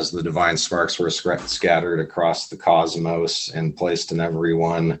 As the divine sparks were scattered across the cosmos and placed in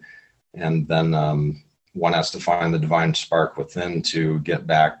everyone. And then one has to find the divine spark within to get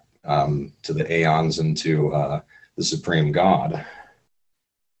back to the aeons and to the supreme God.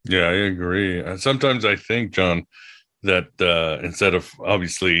 Yeah, I agree. Sometimes I think, John, that instead of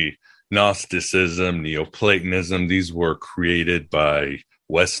obviously Gnosticism, Neoplatonism, these were created by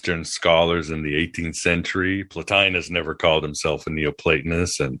Western scholars in the 18th century. Plotinus never called himself a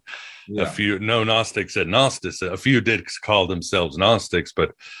Neoplatonist, and a few Gnostics said Gnostics. A few did call themselves Gnostics,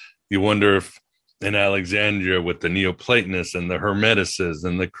 but you wonder if in Alexandria with the Neoplatonists and the Hermeticists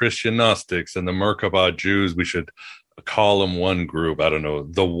and the Christian Gnostics and the Merkabah Jews, we should call them one group. I don't know,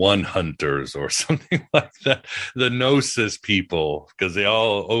 the One Hunters or something like that. The Gnosis people, because they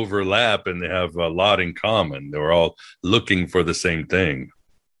all overlap and they have a lot in common. They're all looking for the same thing.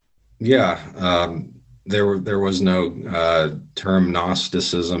 Yeah, there was no term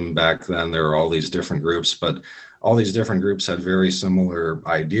Gnosticism back then. There were all these different groups, but all these different groups had very similar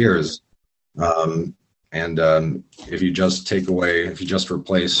ideas. If you just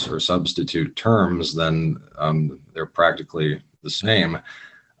replace or substitute terms, then they're practically the same.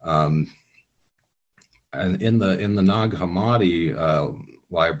 And in the Nag Hammadi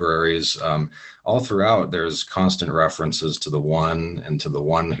libraries, all throughout, there's constant references to the one and to the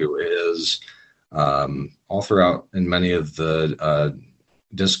one who is. All throughout in many of the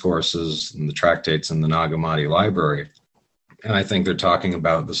discourses and the tractates in the Nag Hammadi library. And I think they're talking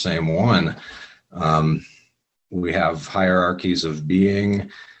about the same one. We have hierarchies of being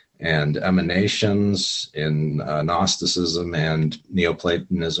and emanations in Gnosticism and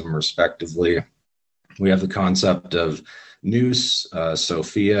Neoplatonism, respectively. We have the concept of nous,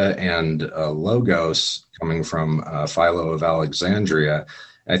 Sophia, and logos coming from Philo of Alexandria.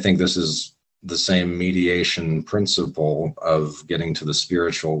 I think this is the same mediation principle of getting to the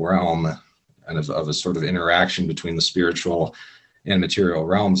spiritual realm and of a sort of interaction between the spiritual and material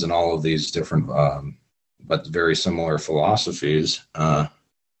realms in all of these different but very similar philosophies.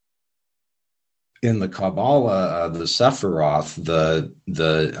 In the Kabbalah, the Sephiroth,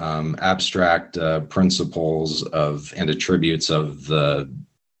 the abstract principles of and attributes of the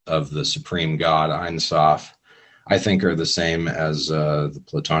supreme God, Ein Sof, I think are the same as the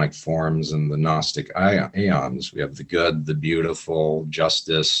Platonic forms and the Gnostic aeons. We have the good, the beautiful,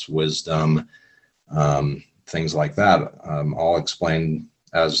 justice, wisdom, things like that, all explained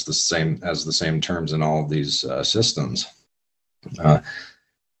as the same terms in all of these systems.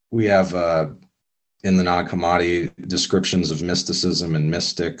 We have in the Nag Hammadi descriptions of mysticism and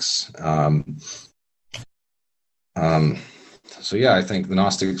mystics. So yeah, I think the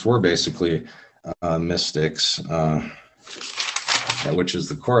Gnostics were basically mystics, which is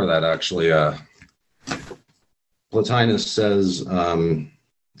the core of that. Actually, Plotinus says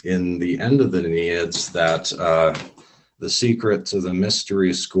in the end of the Enneads that the secret to the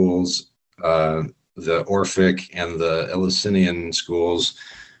mystery schools, the Orphic and the Eleusinian schools,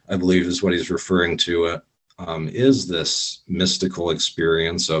 I believe is what he's referring to, is this mystical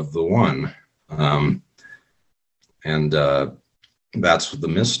experience of the one. And that's the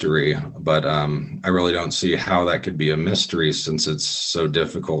mystery. But I really don't see how that could be a mystery since it's so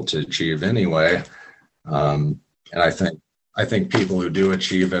difficult to achieve anyway. And I think people who do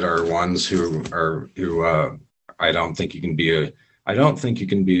achieve it are ones who I don't think you can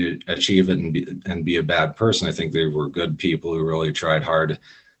achieve it and be a bad person. I think they were good people who really tried hard,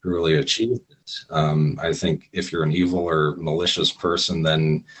 who really achieved it. I think if you're an evil or malicious person,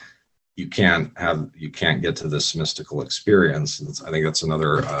 then you can't get to this mystical experience. I think that's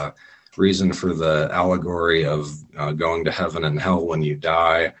another reason for the allegory of going to heaven and hell when you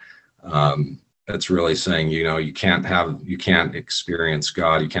die. It's really saying, you can't experience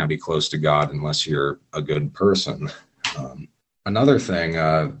God. You can't be close to God unless you're a good person. Another thing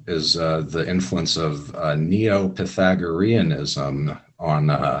is the influence of Neo-Pythagoreanism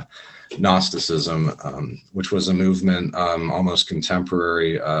on Gnosticism, which was a movement almost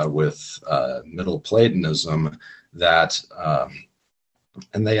contemporary with Middle Platonism that,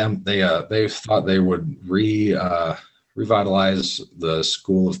 and they thought they would revitalize the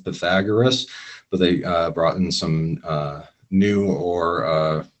school of Pythagoras, but they brought in some new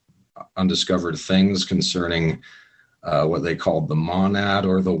or undiscovered things concerning what they called the monad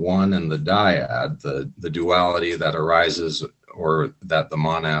or the one and the dyad, the duality that arises or that the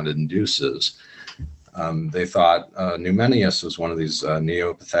monad induces. They thought Numenius was one of these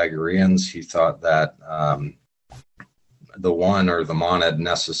Neo-Pythagoreans. He thought that the one or the monad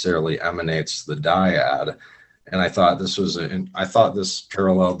necessarily emanates the dyad. And I thought this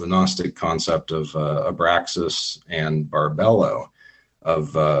paralleled the Gnostic concept of Abraxas and Barbello,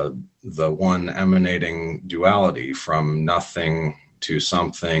 of the one emanating duality from nothing to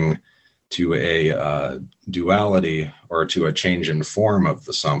something to a duality or to a change in form of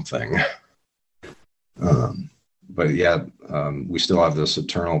the something. But yet we still have this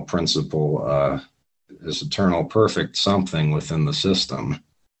eternal principle, this eternal perfect something within the system.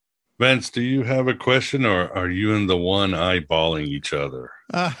 Vince, do you have a question, or are you and the one eyeballing each other?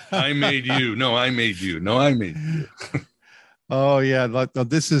 I made you. No, I made you. No, I made you. Oh yeah,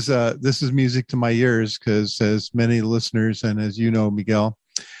 this is music to my ears, because as many listeners and as you know, Miguel,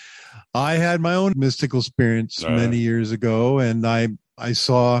 I had my own mystical experience many years ago, and I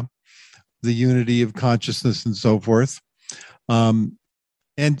saw the unity of consciousness and so forth. And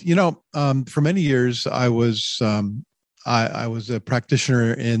for many years I was a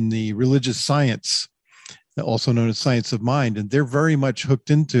practitioner in the religious science, also known as science of mind, and they're very much hooked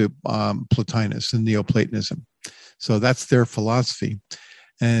into Plotinus and Neoplatonism. So that's their philosophy.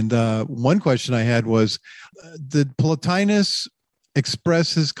 And one question I had was, did Plotinus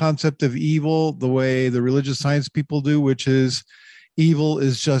express his concept of evil the way the religious science people do, which is evil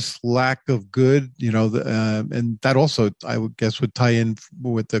is just lack of good, and that also, I would guess, would tie in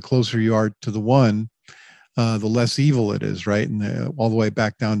with the closer you are to the one, the less evil it is, right? And all the way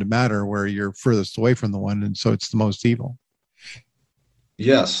back down to matter, where you're furthest away from the one, and so it's the most evil.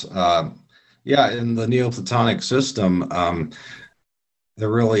 Yes. Yeah, in the Neoplatonic system,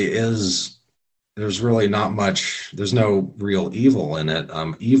 there's really not much, there's no real evil in it.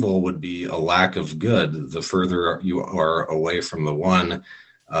 Evil would be a lack of good. The further you are away from the one,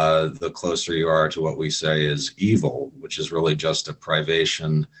 the closer you are to what we say is evil, which is really just a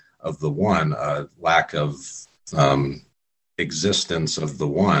privation of the one, a lack of existence of the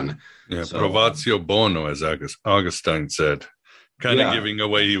one. Yeah, so, provatio bono, as Augustine said. Kind of giving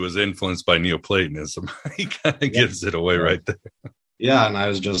away he was influenced by Neoplatonism. He kind of gives it away right there. Yeah, and I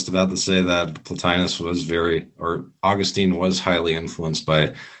was just about to say that Plotinus was Augustine was highly influenced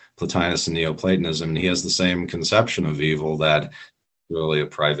by Plotinus and Neoplatonism, and he has the same conception of evil, that really a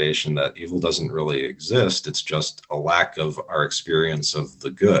privation, that evil doesn't really exist. It's just a lack of our experience of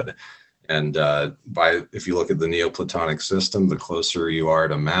the good. And if you look at the Neoplatonic system, the closer you are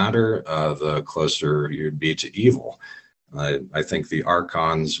to matter, the closer you'd be to evil. I think the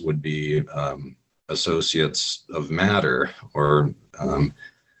archons would be associates of matter, or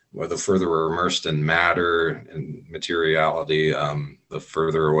the further we're immersed in matter and materiality, the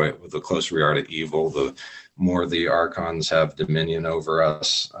further away, the closer we are to evil, the more the archons have dominion over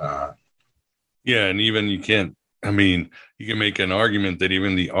us. Yeah, and even you can make an argument that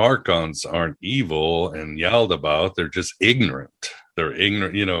even the archons aren't evil and yelled about. They're just ignorant. They're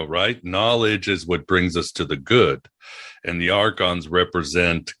ignorant, right? Knowledge is what brings us to the good. And the archons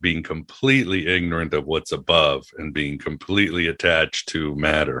represent being completely ignorant of what's above and being completely attached to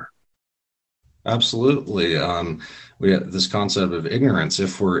matter. Absolutely. We have this concept of ignorance.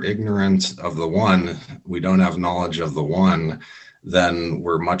 If we're ignorant of the one, we don't have knowledge of the one, then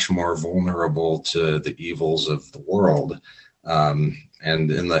we're much more vulnerable to the evils of the world. And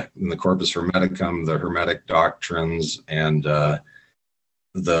in the Corpus Hermeticum, the Hermetic doctrines and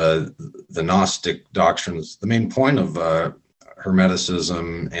the Gnostic doctrines, the main point of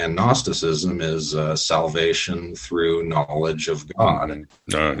Hermeticism and Gnosticism is salvation through knowledge of God.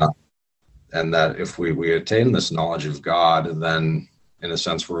 And that if we attain this knowledge of God, then in a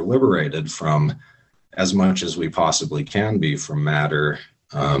sense we're liberated from as much as we possibly can be from matter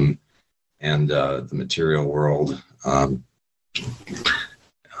and the material world, and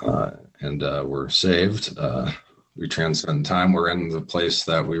we're saved. We transcend time. We're in the place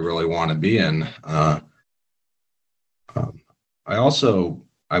that we really want to be in. I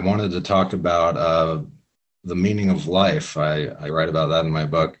wanted to talk about the meaning of life. I write about that in my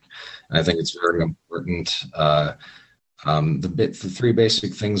book, and I think it's very important. The three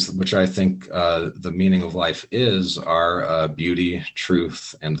basic things which I think the meaning of life are beauty,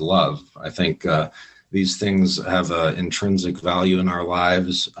 truth, and love. I think these things have an intrinsic value in our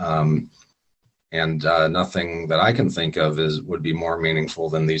lives. And nothing that I can think of would be more meaningful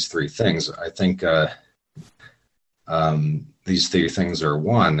than these three things. I think these three things are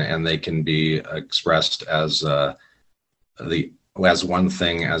one, and they can be expressed as one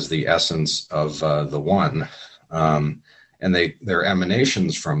thing, as the essence of the one, and they're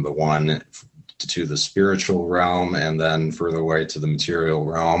emanations from the one to the spiritual realm, and then further away to the material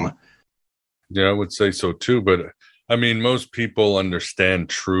realm. Yeah, I would say so too. But I mean, most people understand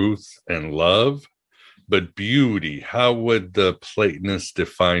truth and love, but beauty, how would the Platonists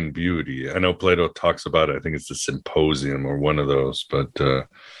define beauty? I know Plato talks about it. I think it's the Symposium or one of those, but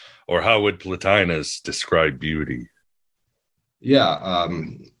or how would Plotinus describe beauty? Yeah,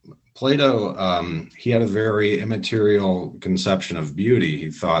 Plato, he had a very immaterial conception of beauty. He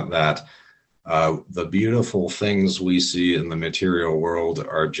thought that the beautiful things we see in the material world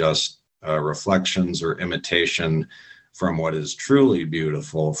are just reflections or imitation from what is truly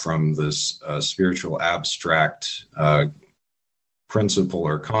beautiful, from this spiritual abstract principle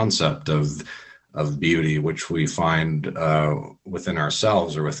or concept of beauty, which we find within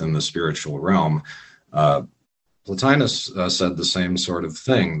ourselves or within the spiritual realm. Plotinus said the same sort of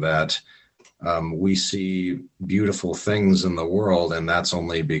thing, that we see beautiful things in the world, and that's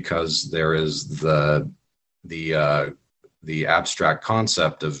only because there is the abstract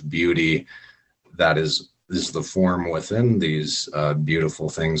concept of beauty that is the form within these beautiful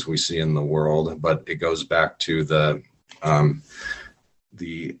things we see in the world. But it goes back to the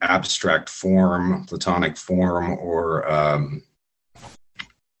abstract form, Platonic form, or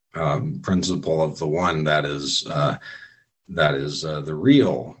principle of the one that is the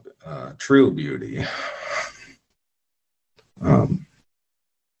real, true beauty, and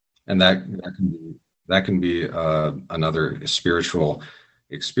that can be another spiritual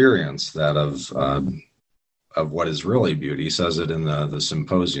experience, that of what is really beauty. He says it in the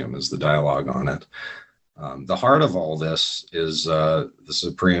Symposium, is the dialogue on it. The heart of all this is the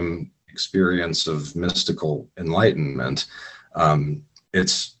supreme experience of mystical enlightenment.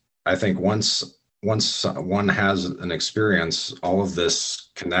 I think once one has an experience, all of this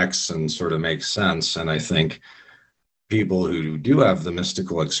connects and sort of makes sense. And I think people who do have the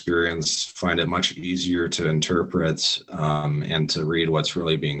mystical experience find it much easier to interpret and to read what's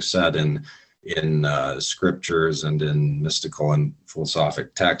really being said in scriptures and in mystical and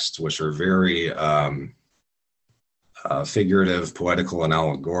philosophic texts, which are very figurative, poetical, and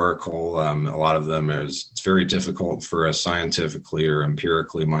allegorical. A lot of them it's very difficult for a scientifically or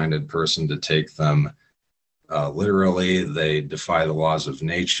empirically minded person to take them literally. They defy the laws of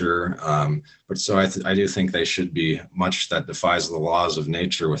nature. But so I do think they should be, much that defies the laws of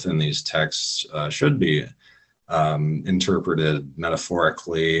nature within these texts should be interpreted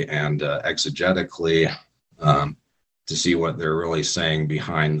metaphorically and exegetically, to see what they're really saying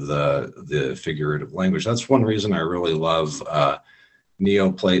behind the figurative language. That's one reason I really love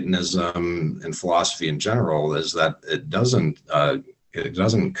Neoplatonism and philosophy in general, is that it doesn't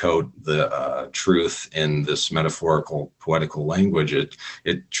coat the truth in this metaphorical, poetical language. It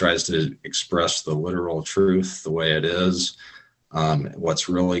tries to express the literal truth the way it is, what's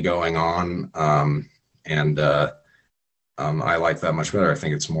really going on, and I like that much better. I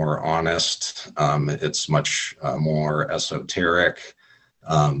think it's more honest. It's much more esoteric.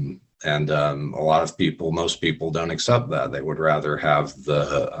 And a lot of people, most people don't accept that. They would rather have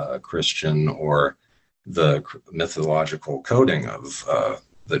the Christian or the mythological coding of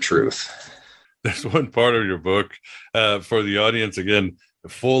the truth. There's one part of your book for the audience, again,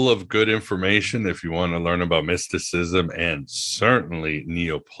 full of good information if you want to learn about mysticism and certainly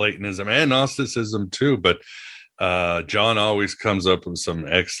Neoplatonism and Gnosticism too. But John always comes up with some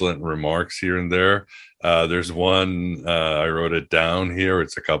excellent remarks here and there. There's one, I wrote it down here.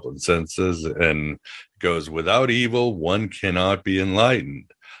 It's a couple of sentences and it goes, without evil, one cannot be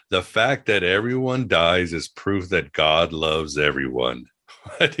enlightened. The fact that everyone dies is proof that God loves everyone.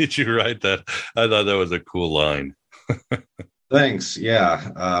 Why did you write that? I thought that was a cool line. Thanks.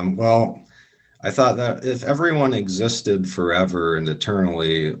 Yeah. Well, I thought that if everyone existed forever and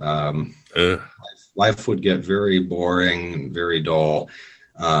eternally, life would get very boring, very dull.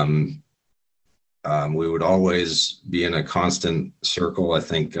 We would always be in a constant circle. I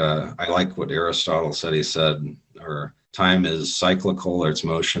think I like what Aristotle said. He said, or time is cyclical, or it's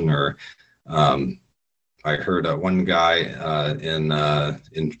motion, or I heard one guy in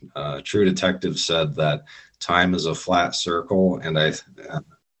True Detective said that time is a flat circle, and I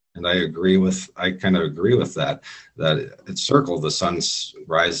kind of agree with that it's circle. The sun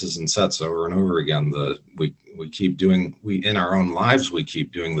rises and sets over and over again. We in our own lives, we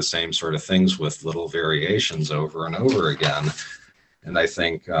keep doing the same sort of things with little variations over and over again. And I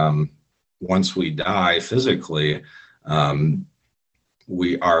think once we die physically,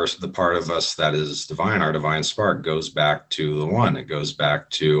 we are the part of us that is divine, our divine spark goes back to the one. It goes back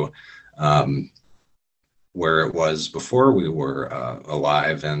to where it was before we were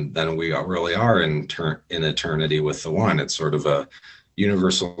alive, and then we really are in eternity with the one. It's sort of a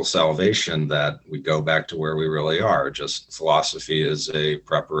universal salvation that we go back to where we really are. Just philosophy is a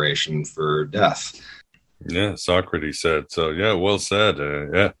preparation for death. Yeah, Socrates said. So, yeah, well said.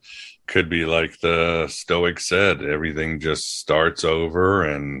 Yeah, could be like the Stoics said, everything just starts over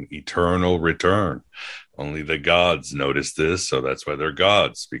and eternal return. Only the gods notice this, so that's why they're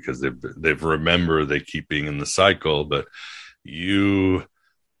gods, because they've remember they keep being in the cycle. But you,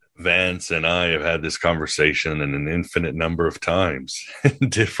 Vance, and I have had this conversation in an infinite number of times in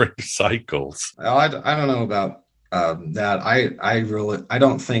different cycles. I don't know about that. I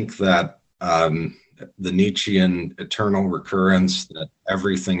don't think that the Nietzschean eternal recurrence, that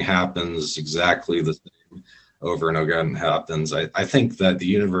everything happens exactly the same over and over again happens. I think that the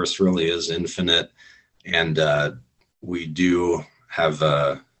universe really is infinite, and we do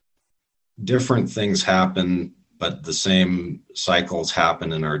have different things happen, but the same cycles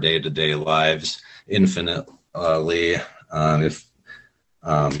happen in our day-to-day lives infinitely. But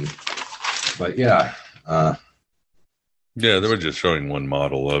yeah. Yeah, they were just showing one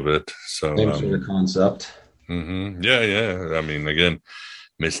model of it. So same sort of concept. Mm-hmm. Yeah. I mean, again,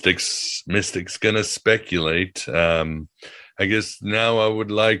 mystics gonna speculate. I guess now I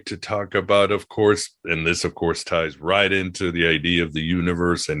would like to talk about, of course, and this, of course, ties right into the idea of the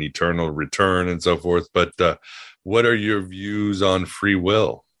universe and eternal return and so forth. But what are your views on free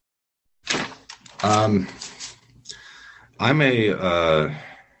will? I'm a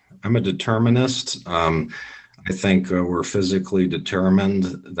determinist. I think we're physically determined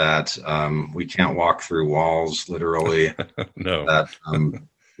that we can't walk through walls, literally. No. That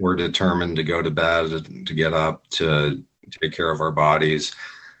we're determined to go to bed, to get up, to take care of our bodies.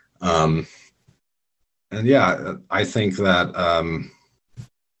 And yeah, I think that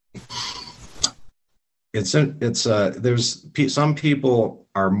there's some people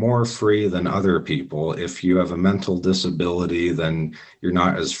are more free than other people. If you have a mental disability, then you're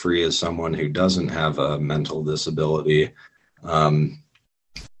not as free as someone who doesn't have a mental disability. And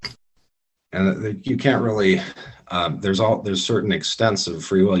you can't really, there's certain extents of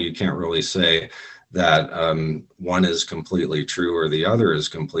free will. You can't really say that one is completely true or the other is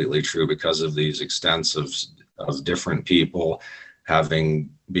completely true, because of these extents of different people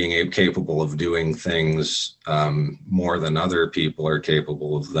being capable of doing things more than other people are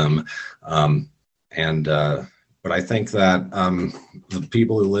capable of them. But I think that the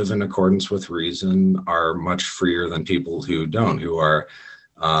people who live in accordance with reason are much freer than people who don't, who are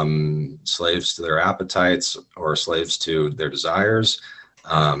slaves to their appetites or slaves to their desires.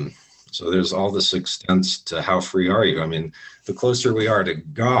 So there's all this extent to how free are you. I mean, the closer we are to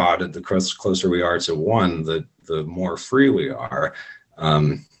God, the closer we are to one, the more free we are.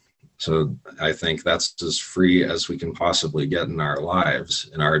 So I think that's as free as we can possibly get in our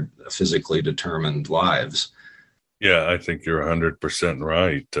lives, in our physically determined lives. Yeah, I think you're 100%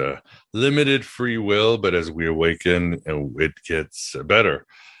 right. Limited free will, but as we awaken, it gets better.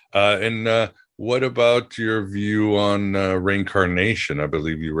 And what about your view on reincarnation? I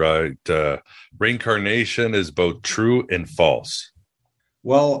believe you write reincarnation is both true and false.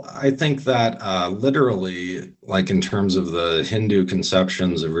 Well, I think that literally, like in terms of the Hindu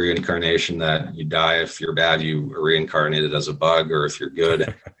conceptions of reincarnation, that you die, if you're bad, you are reincarnated as a bug, or if you're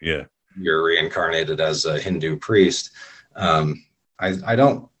good, yeah, you're reincarnated as a Hindu priest. I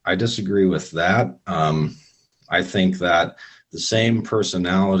disagree with that. I think that the same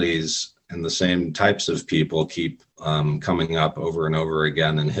personalities and the same types of people keep coming up over and over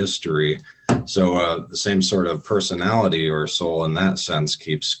again in history. So the same sort of personality or soul in that sense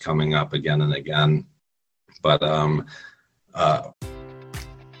keeps coming up again and again. But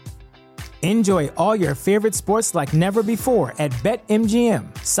enjoy all your favorite sports like never before at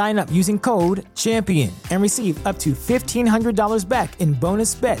BetMGM. Sign up using code CHAMPION and receive up to $1,500 back in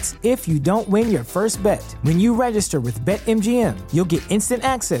bonus bets if you don't win your first bet. When you register with BetMGM, you'll get instant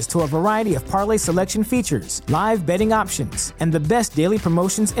access to a variety of parlay selection features, live betting options, and the best daily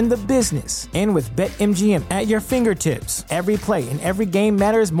promotions in the business. And with BetMGM at your fingertips, every play and every game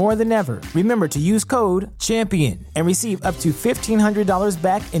matters more than ever. Remember to use code CHAMPION and receive up to $1,500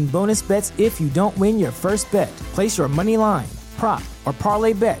 back in bonus bets if you don't win your first bet. Place your money line, prop, or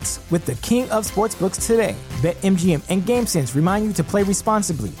parlay bets with the king of sportsbooks today. BetMGM and GameSense remind you to play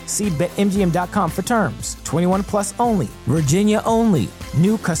responsibly. See BetMGM.com for terms. 21 plus only. Virginia only.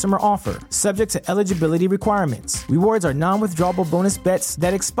 New customer offer. Subject to eligibility requirements. Rewards are non-withdrawable bonus bets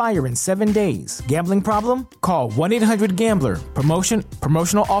that expire in 7 days. Gambling problem? Call 1-800-GAMBLER.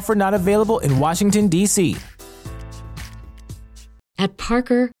 Promotional offer not available in Washington, D.C. At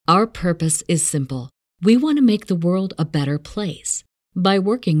Parker, our purpose is simple. We want to make the world a better place by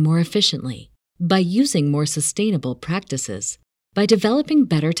working more efficiently, by using more sustainable practices, by developing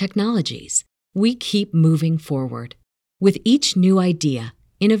better technologies. We keep moving forward. With each new idea,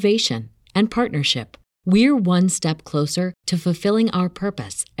 innovation, and partnership, we're one step closer to fulfilling our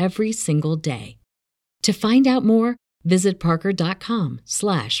purpose every single day. To find out more, visit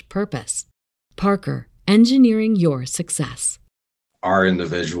parker.com/purpose. Parker, engineering your success. Our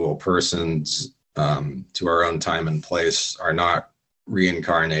individual persons, to our own time and place, are not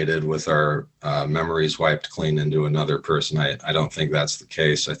reincarnated with our memories wiped clean into another person. I don't think that's the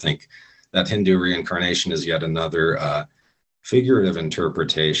case. I think that Hindu reincarnation is yet another figurative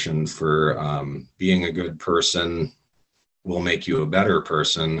interpretation for being a good person will make you a better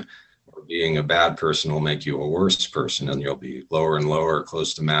person, or being a bad person will make you a worse person, and you'll be lower and lower,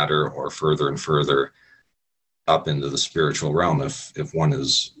 close to matter, or further and further up into the spiritual realm if one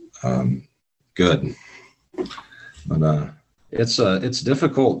is good. But it's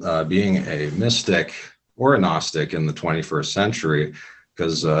difficult being a mystic or a Gnostic in the 21st century,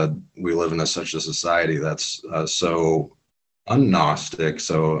 because we live in such a society that's so un-Gnostic,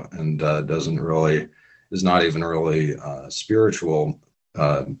 is not even really spiritual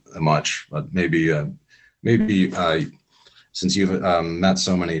much. But maybe since you've met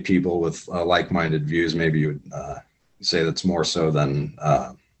so many people with like-minded views, maybe you would say that's more so than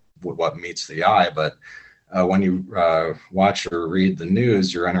what meets the eye. But when you watch or read the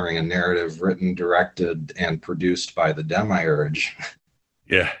news, you're entering a narrative written, directed, and produced by the Demiurge.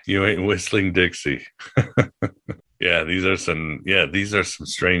 Yeah, you ain't whistling Dixie. Yeah, these are some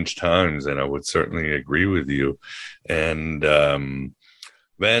strange times, and I would certainly agree with you. And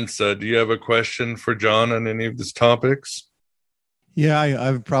Vance, do you have a question for John on any of these topics? Yeah,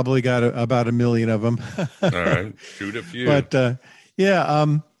 I've probably got about a million of them. All right, shoot a few. But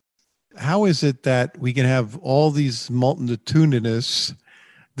how is it that we can have all these multitudinous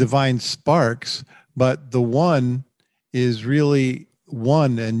divine sparks, but the one is really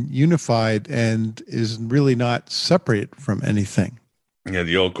one and unified and is really not separate from anything? Yeah,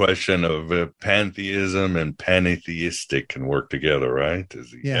 the old question of pantheism and pantheistic can work together, right?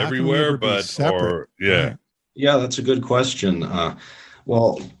 Is he everywhere, Yeah, that's a good question.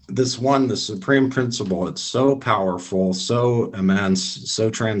 Well, the supreme principle, it's so powerful, so immense, so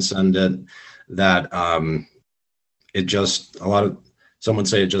transcendent that some would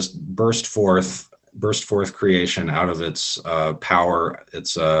say it just burst forth creation out of its power,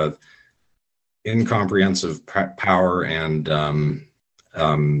 its incomprehensive power and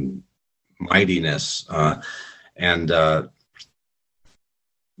mightiness, and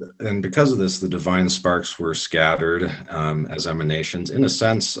because of this, the divine sparks were scattered as emanations. In a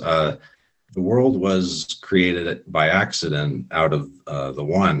sense, the world was created by accident out of the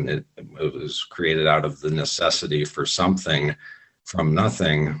one. It was created out of the necessity for something from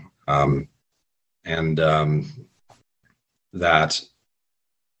nothing. That's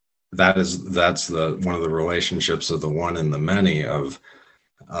one of the relationships of the one and the many, of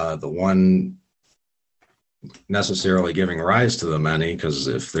the one necessarily giving rise to the many, because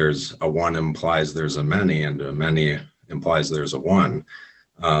if there's a one implies there's a many, and a many implies there's a one.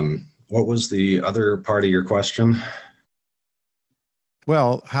 What was the other part of your question?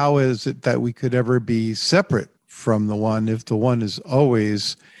 Well, how is it that we could ever be separate from the one if the one is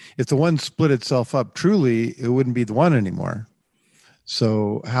always, if the one split itself up truly, it wouldn't be the one anymore.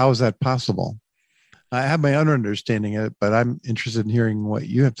 So how is that possible? I have my own understanding of it, but I'm interested in hearing what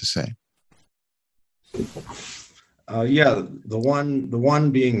you have to say. The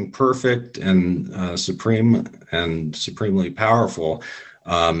one being perfect and supreme and supremely powerful,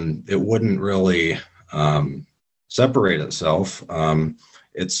 it wouldn't really separate itself.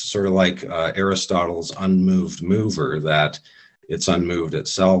 It's sort of like Aristotle's unmoved mover, that it's unmoved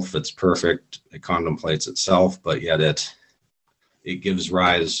itself, it's perfect, it contemplates itself, but yet it gives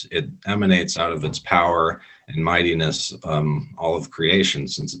rise, it emanates out of its power and mightiness, all of creation,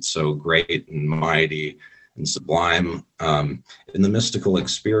 since it's so great and mighty and sublime. In the mystical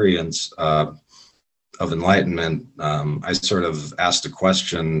experience of enlightenment, I sort of asked a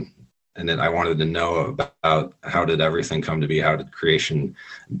question I wanted to know about how did everything come to be? How did creation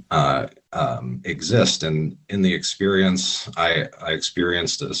exist? And in the experience, I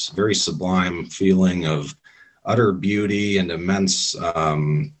experienced this very sublime feeling of utter beauty and immense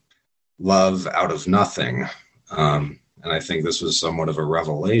love out of nothing. And I think this was somewhat of a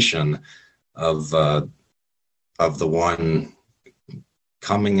revelation of the one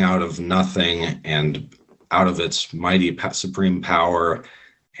coming out of nothing and out of its mighty supreme power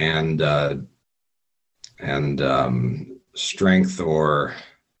and strength or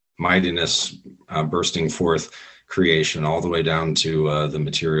mightiness, bursting forth creation all the way down to the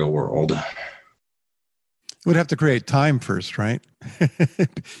material world. Would have to create time first, right?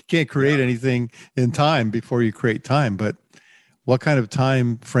 Can't create anything in time before you create time. But what kind of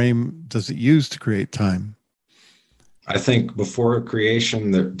time frame does it use to create time? I think before creation,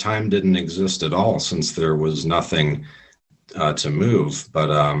 the time didn't exist at all, since there was nothing to move.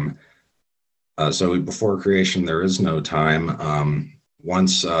 But so before creation, there is no time.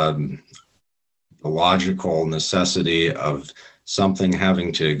 Once the logical necessity of something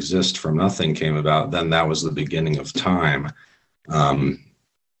having to exist from nothing came about, then that was the beginning of time. And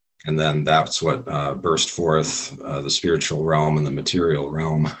then that's what burst forth the spiritual realm and the material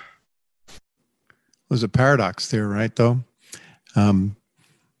realm. There's a paradox there, right, though?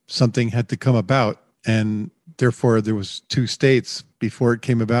 Something had to come about, and therefore there was two states before it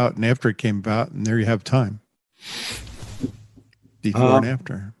came about and after it came about, and there you have time. Before and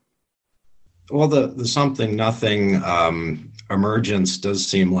after. Well, the something nothing emergence does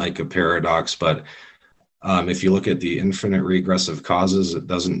seem like a paradox, but if you look at the infinite regressive causes, it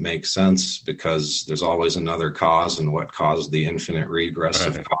doesn't make sense, because there's always another cause, and what caused the infinite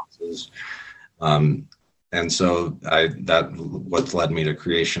regressive causes. And so what led me to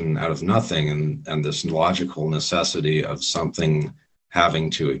creation out of nothing, and this logical necessity of something having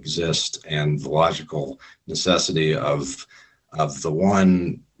to exist, and the logical necessity of the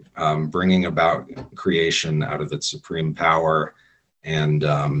one bringing about creation out of its supreme power, and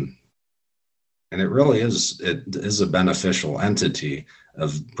it really is a beneficial entity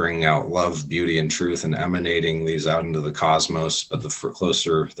of bringing out love, beauty, and truth, and emanating these out into the cosmos. But the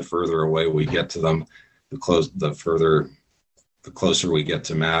further away we get to them, the closer we get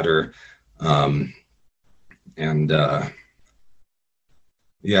to matter,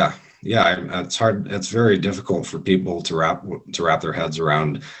 it's hard. It's very difficult for people to wrap their heads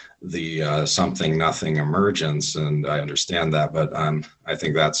around the something nothing emergence, and I understand that, but I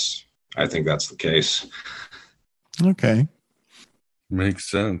think that's the case. Okay, makes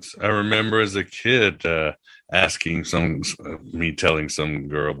sense. I remember as a kid asking telling some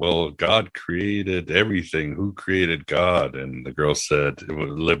girl, "Well, God created everything. Who created God?" And the girl said, it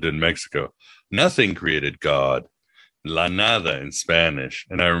lived in Mexico, "Nothing created God." La nada in Spanish.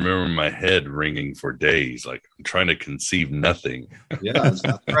 And I remember my head ringing for days, like I'm trying to conceive nothing. Yeah, that's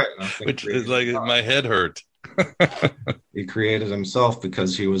right. Which is like my head hurt. He created himself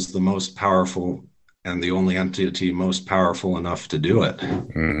because he was the most powerful and the only entity most powerful enough to do it.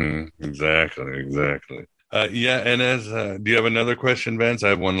 Mm-hmm. Exactly. And do you have another question, Vance? I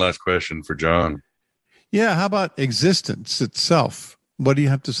have one last question for John. Yeah, how about existence itself? What do you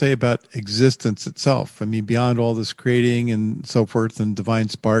have to say about existence itself? I mean, beyond all this creating and so forth and divine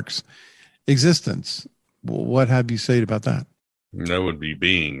sparks, existence. What have you said about that? That would be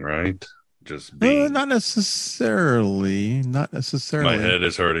being, right? Just being. Not necessarily. My head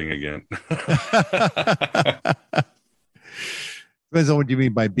is hurting again. Depends on what you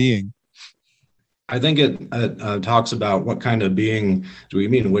mean by being. I think it talks about what kind of being do we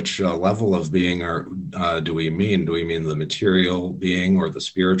mean, which level of being do we mean? Do we mean the material being or the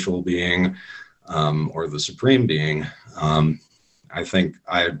spiritual being or the supreme being? I think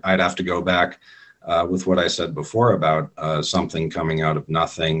I'd have to go back with what I said before about something coming out of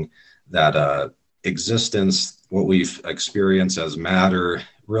nothing, that existence, what we've experienced as matter,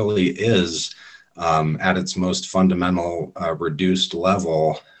 really is at its most fundamental reduced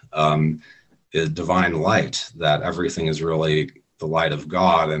level, is divine light, that everything is really the light of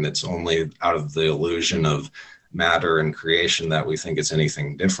God, and it's only out of the illusion of matter and creation that we think it's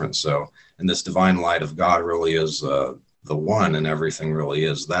anything different. So, and this divine light of God really is the one, and everything really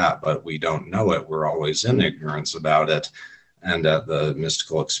is that, but we don't know it. We're always in ignorance about it. And at the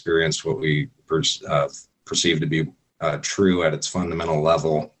mystical experience, what we perceive to be true at its fundamental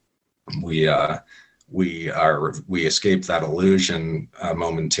level, we escape that illusion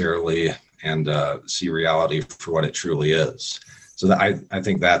momentarily and see reality for what it truly is. So that I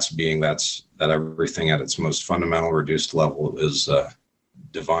think that everything at its most fundamental reduced level is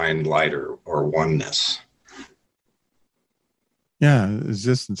divine light or oneness. Yeah,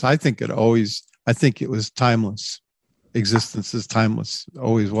 existence. I think it was timeless. Existence is timeless.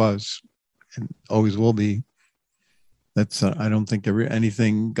 Always was, and always will be. That's I don't think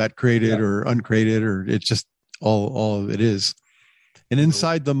anything got created or uncreated, or it's just all of it is. And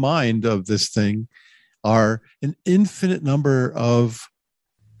inside the mind of this thing are an infinite number of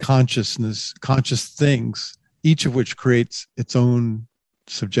conscious things, each of which creates its own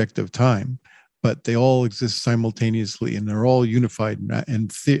subjective time, but they all exist simultaneously and they're all unified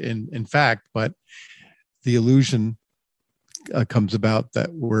in fact, but the illusion comes about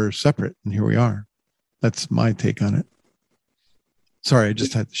that we're separate, and here we are. That's my take on it. Sorry, I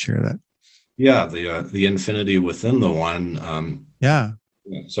just had to share that. Yeah, the infinity within the one.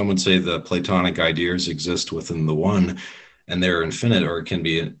 Some would say the Platonic ideas exist within the one, and they're infinite, or can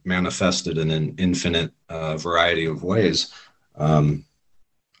be manifested in an infinite variety of ways. I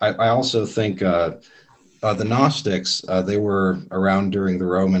also think the Gnostics, they were around during the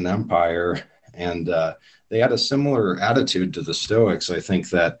Roman Empire, and they had a similar attitude to the Stoics. I think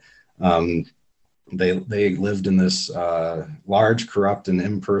that they lived in this large, corrupt, and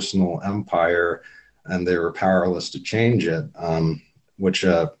impersonal empire, and they were powerless to change it, which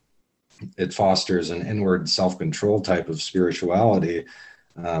it fosters an inward self-control type of spirituality.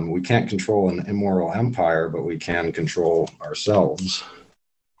 We can't control an immoral empire, but we can control ourselves.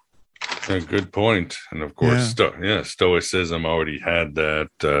 A good point. And of course, Stoicism already had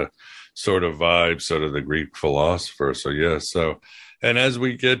that sort of vibe, sort of the Greek philosopher. And as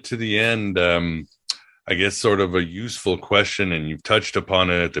we get to the end, I guess sort of a useful question, and you've touched upon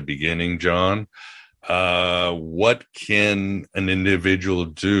it at the beginning, John. What can an individual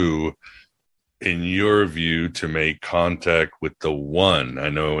do, in your view, to make contact with the one? I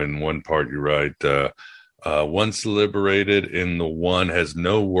know in one part you write, once liberated in the one has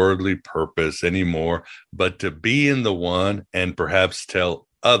no worldly purpose anymore, but to be in the one and perhaps tell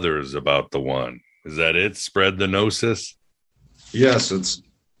others about the one. Is that it? Spread the gnosis? Yes,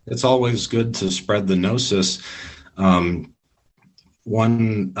 it's always good to spread the gnosis.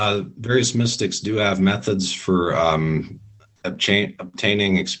 Various mystics do have methods for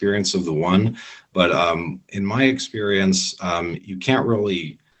obtaining experience of the one, but in my experience, you can't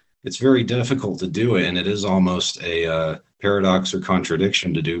really. It's very difficult to do it, and it is almost a paradox or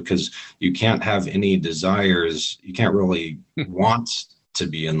contradiction to do, because you can't have any desires. You can't really want to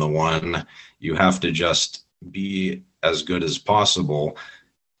be in the one. You have to just be as good as possible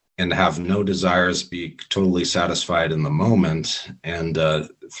and have no desires, be totally satisfied in the moment. And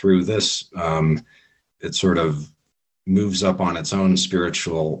through this, it sort of moves up on its own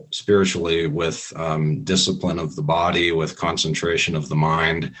spiritually with discipline of the body, with concentration of the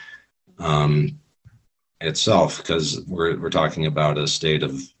mind itself, because we're talking about a state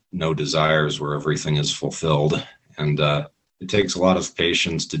of no desires where everything is fulfilled. And it takes a lot of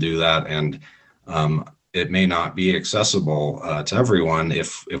patience to do that. And it may not be accessible to everyone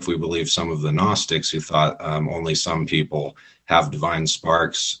if we believe some of the Gnostics who thought only some people have divine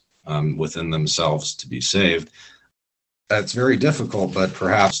sparks within themselves to be saved. That's very difficult, but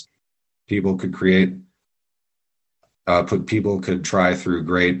perhaps people could try through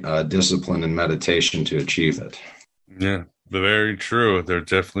great discipline and meditation to achieve it. Yeah, very true. There are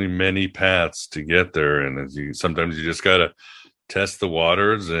definitely many paths to get there, and sometimes you just got to test the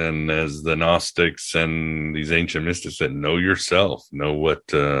waters, and as the Gnostics and these ancient mystics said, know yourself, know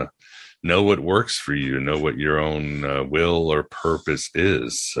what works for you, know what your own will or purpose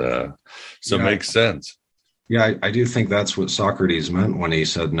is. It makes sense. Yeah, I do think that's what Socrates meant when he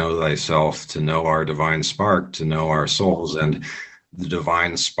said, know thyself, to know our divine spark, to know our souls. And the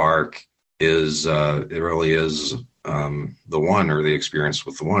divine spark is, it really is the one, or the experience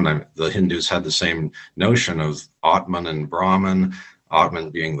with the one. The Hindus had the same notion of Atman and Brahman,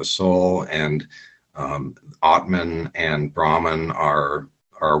 Atman being the soul, and Atman and Brahman are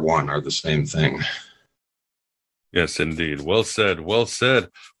one, are the same thing. Yes, indeed. Well said. Well said.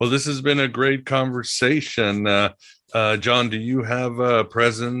 Well, this has been a great conversation. John, do you have a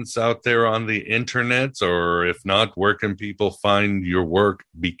presence out there on the internet? Or if not, where can people find your work,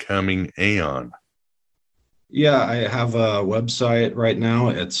 Becoming Aeon? Yeah, I have a website right now.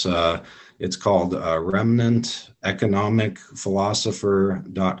 It's called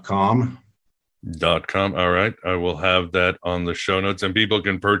remnanteconomicphilosopher.com. .com. All right. I will have that on the show notes, and people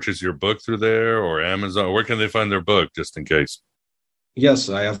can purchase your book through there or Amazon. Where can they find their book, just in case? Yes,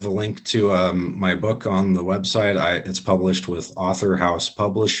 I have the link to my book on the website. It's published with Author House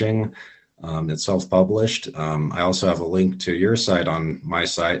Publishing. It's self-published. I also have a link to your site on my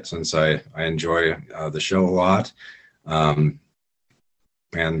site, since I enjoy the show a lot. And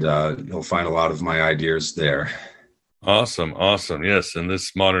you'll find a lot of my ideas there. Awesome. Yes, in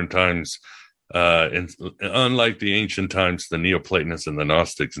this modern times, unlike the ancient times, the Neoplatonists and the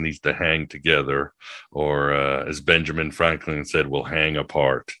Gnostics need to hang together, or as Benjamin Franklin said, will hang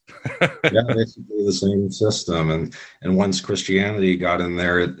apart. Yeah, basically the same system. And once Christianity got in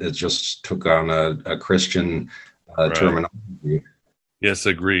there, it just took on a Christian terminology. Yes,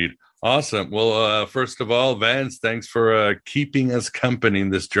 agreed. Awesome. Well, first of all, Vance, thanks for keeping us company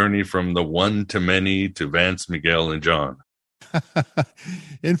in this journey from the one to many to Vance, Miguel, and John.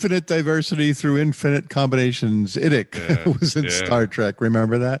 Infinite diversity through infinite combinations. Idic was in Star Trek.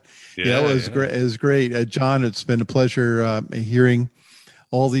 Remember that? Yeah, it was great. It was great. John, it's been a pleasure hearing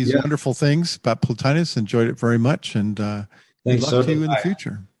all these wonderful things about Plotinus. Enjoyed it very much, and good luck to you in the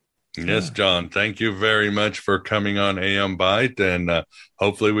future. Yes, John, thank you very much for coming on AM Byte, and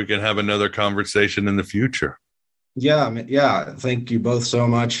hopefully we can have another conversation in the future. Yeah. Thank you both so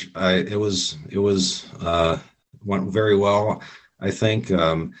much. It went very well. I think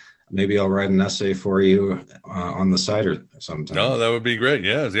maybe I'll write an essay for you on the site or sometime. No, that would be great.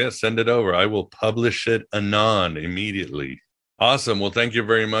 Yes, send it over. I will publish it anon immediately. Awesome. Well, thank you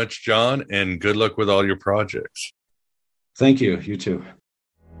very much, John, and good luck with all your projects. Thank you. You too.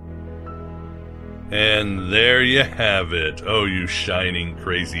 And there you have it. Oh, you shining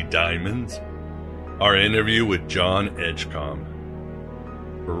crazy diamonds. Our interview with John Edgecombe.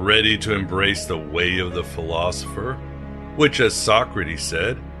 Ready to embrace the way of the philosopher, which, as Socrates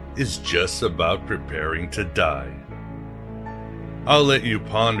said, is just about preparing to die. I'll let you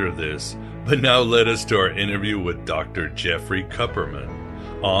ponder this, but now let us to our interview with Dr. Jeffrey Kupperman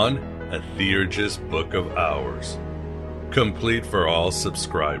on A Theurgist Book of Hours, complete for all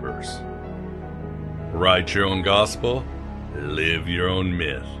subscribers. Write your own gospel, live your own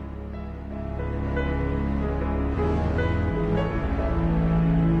myth.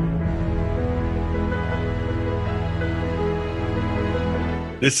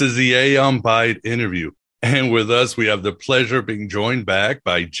 This is the AM Byte interview, and with us we have the pleasure of being joined back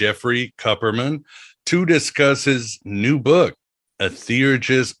by Jeffrey Kupperman to discuss his new book, A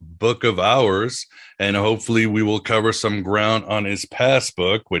Theurgist Book of Hours, and hopefully we will cover some ground on his past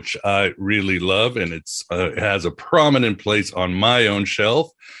book, which I really love, and it has a prominent place on my own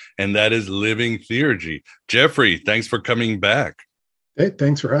shelf, and that is Living Theurgy. Jeffrey, thanks for coming back. Hey,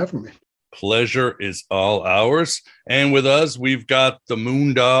 thanks for having me. Pleasure is all ours. And with us, we've got the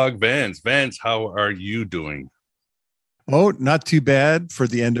Moondog Vance. Vance, how are you doing? Oh, not too bad for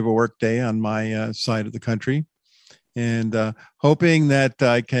the end of a work day on my side of the country. And hoping that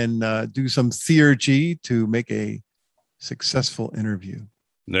I can do some theurgy to make a successful interview.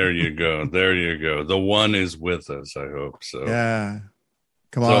 There you go. The one is with us, I hope so. Yeah.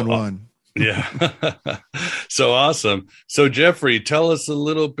 Come on, one. Yeah. So awesome. So Jeffrey, tell us a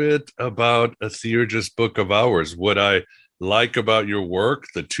little bit about A Theurgist Book of Hours. What I like about your work,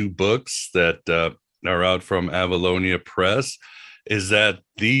 the two books that are out from Avalonia Press, is that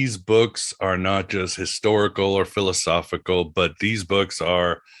these books are not just historical or philosophical, but these books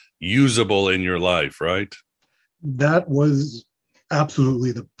are usable in your life, right? That was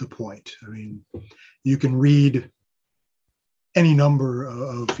absolutely the point. I mean, you can read any number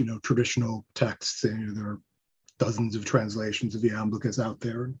of traditional texts. There are dozens of translations of the Iamblichus out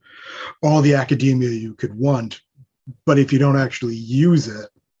there, and all the academia you could want. But if you don't actually use it,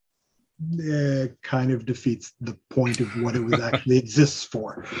 it kind of defeats the point of what it was actually exists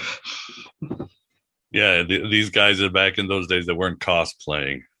for. Yeah, these guys back in those days, they weren't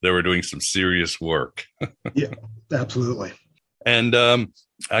cosplaying. They were doing some serious work. Yeah, absolutely. And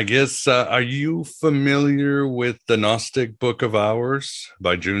I guess, are you familiar with the Gnostic Book of Hours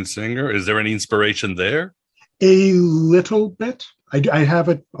by June Singer? Is there any inspiration there? A little bit. I have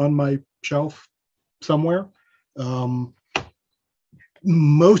it on my shelf somewhere.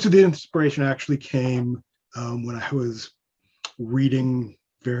 Most of the inspiration actually came when I was reading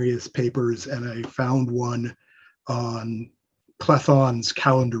various papers, and I found one on Platon's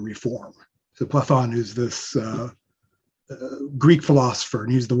calendar reform. So Platon is this Greek philosopher,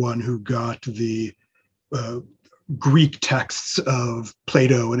 and he's the one who got the Greek texts of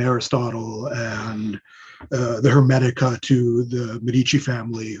Plato and Aristotle and the Hermetica to the Medici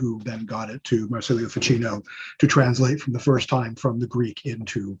family, who then got it to Marsilio Ficino to translate from the first time from the Greek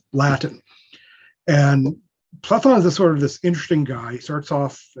into Latin. And Platon is this interesting guy. He starts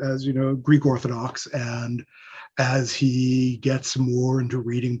off as, Greek Orthodox, and as he gets more into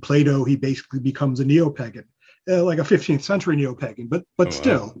reading Plato, he basically becomes a neo-pagan. Like a 15th century neo-pagan, but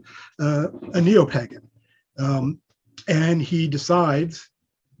still a neo-pagan. And he decides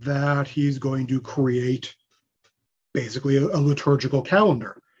that he's going to create basically a liturgical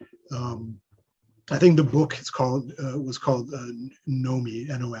calendar. I think the book was called Nomi,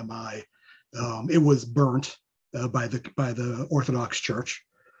 Nomi. It was burnt by the Orthodox Church,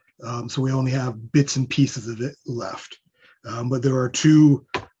 so we only have bits and pieces of it left. But there are two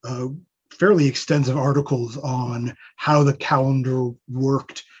fairly extensive articles on how the calendar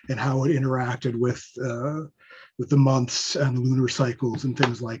worked and how it interacted with the months and the lunar cycles and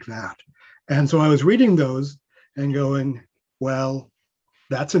things like that. And so I was reading those and going, well,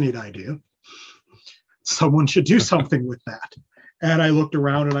 that's a neat idea. Someone should do something with that. And I looked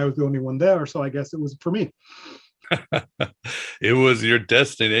around and I was the only one there, so I guess it was for me. It was your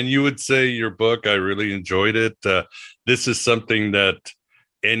destiny. And you would say your book, I really enjoyed it. This is something that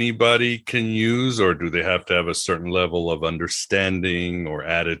anybody can use, or do they have to have a certain level of understanding or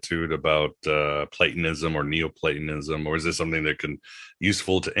attitude about Platonism or Neoplatonism, or is this something that can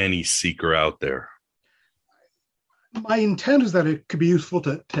useful to any seeker out there? My intent is that it could be useful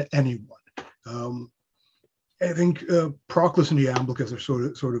to anyone. I think Proclus and Iamblichus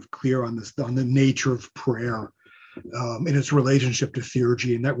are sort of clear on this, on the nature of prayer in its relationship to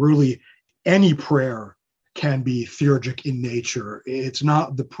theurgy, and that really any prayer can be theurgic in nature. It's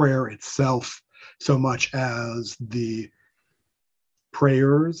not the prayer itself so much as the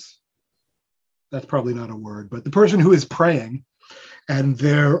prayers. That's probably not a word, but the person who is praying and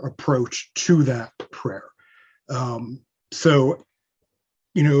their approach to that prayer. So,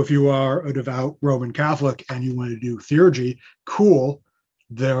 you know, if you are a devout Roman Catholic and you want to do theurgy, cool.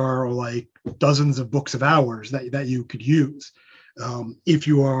 There are like dozens of books of hours that you could use. If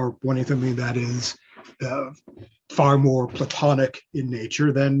you are wanting something that is far more Platonic in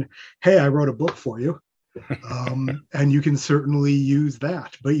nature, then, hey, I wrote a book for you. And you can certainly use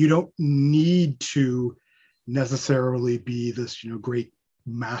that. But you don't need to necessarily be this, great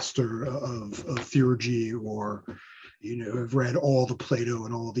master of theurgy, or, have read all the Plato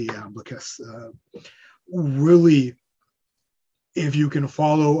and all the Iamblichus. Really, if you can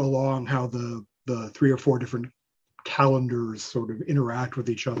follow along how the 3 or 4 different calendars sort of interact with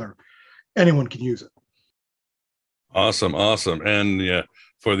each other, anyone can use it. Awesome. And yeah,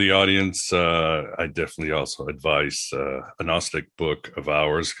 for the audience, I definitely also advise a Gnostic book of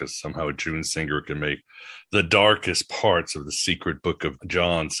ours, because somehow June Singer can make the darkest parts of the secret book of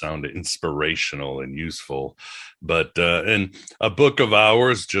John sound inspirational and useful. But in a book of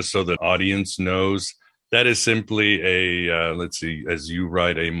hours, just so the audience knows, that is simply a, let's see, as you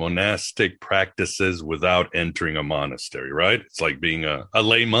write, a monastic practices without entering a monastery, right? It's like being a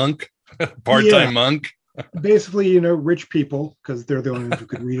lay monk, part-time monk. Basically, rich people, because they're the only ones who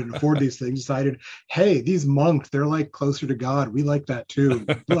could read and afford these things, decided, hey, these monks, they're like closer to God. We like that too.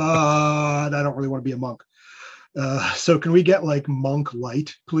 But I don't really want to be a monk. So can we get like monk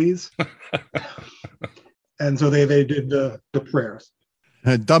light, please? And so they did the prayers.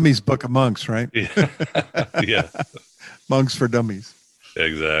 Dummies Book of Monks, right? Yeah. Monks for Dummies.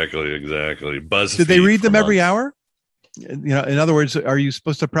 Exactly. BuzzFeed. Did they read them every monks. hour? In other words, are you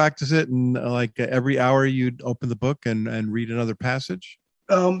supposed to practice it, and like every hour you'd open the book and read another passage?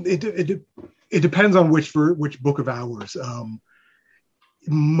 It depends on which book of hours.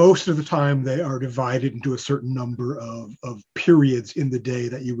 Most of the time they are divided into a certain number of periods in the day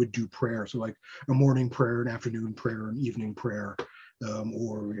that you would do prayer. So like a morning prayer, an afternoon prayer, an evening prayer,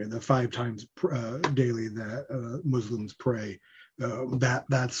 or the 5 times daily that Muslims pray.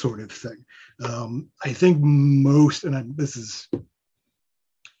 That sort of thing. I think most, and this is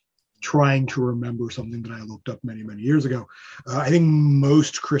trying to remember something that I looked up many, many years ago. I think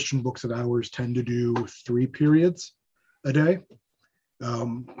most Christian books of hours tend to do 3 periods a day.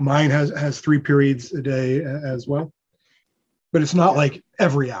 Mine has 3 periods a day as well, but it's not like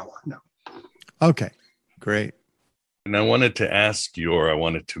every hour. No. Okay, great. And I wanted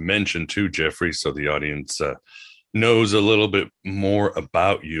to mention too, Jeffrey, so the audience knows a little bit more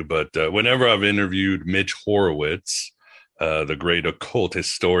about you. But whenever I've interviewed Mitch Horowitz, the great occult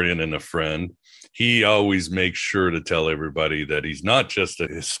historian and a friend, he always makes sure to tell everybody that he's not just a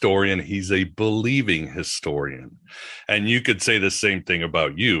historian, he's a believing historian. And you could say the same thing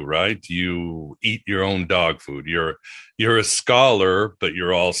about you, right? You eat your own dog food. You're a scholar, but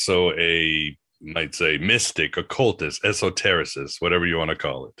you're also might say mystic, occultist, esotericist, whatever you want to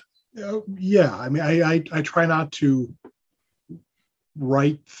call it. Yeah, I mean, I try not to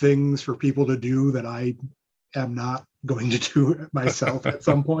write things for people to do that I am not going to do myself at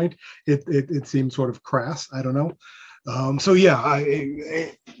some point. It seems sort of crass. I don't know. So yeah,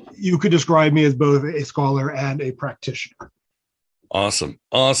 you could describe me as both a scholar and a practitioner. Awesome.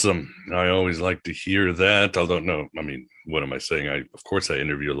 I always like to hear that. Although, no, I mean, what am I saying? Of course, I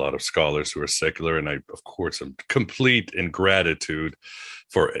interview a lot of scholars who are secular, and I, of course, am complete in gratitude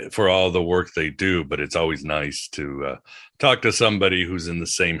for all the work they do. But it's always nice to talk to somebody who's in the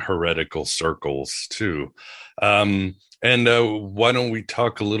same heretical circles too. And why don't we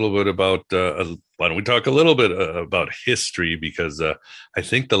talk a little bit about history? Because I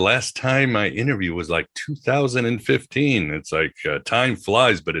think the last time I interviewed was like 2015. It's like time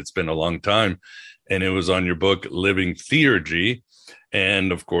flies, but it's been a long time. And it was on your book, Living Theurgy.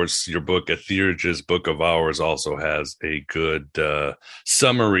 And of course, your book, A Theurgist Book of Hours, also has a good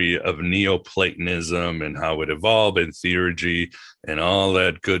summary of Neoplatonism and how it evolved in theurgy and all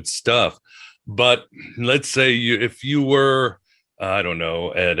that good stuff. But let's say if you were, I don't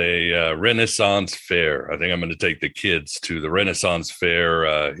know, at a Renaissance fair. I think I'm going to take the kids to the Renaissance fair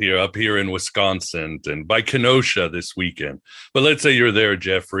up here in Wisconsin and by Kenosha this weekend. But let's say you're there,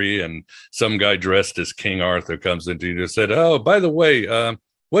 Jeffrey, and some guy dressed as King Arthur comes into you and said, "Oh, by the way,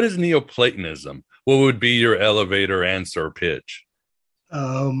 what is Neoplatonism?" What would be your elevator answer pitch?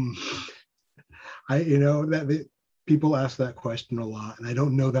 People ask that question a lot, and I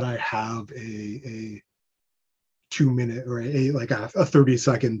don't know that I have a 2-minute or a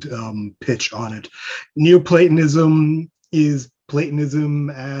 30-second pitch on it. Neoplatonism is Platonism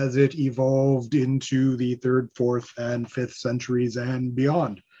as it evolved into the 3rd, 4th, and 5th centuries and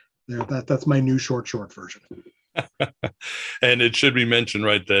beyond. That's my new short version. And it should be mentioned,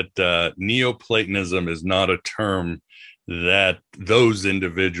 right, that Neoplatonism is not a term that those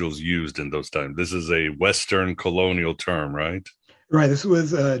individuals used in those times. This is a Western colonial term, right? Right. This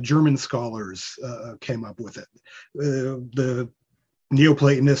was German scholars came up with it. The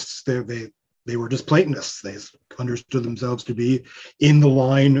Neoplatonists, they were just Platonists. They understood themselves to be in the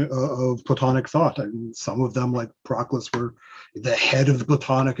line of Platonic thought. I mean, some of them, like Proclus, were the head of the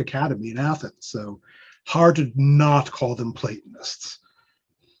Platonic Academy in Athens. So hard to not call them Platonists.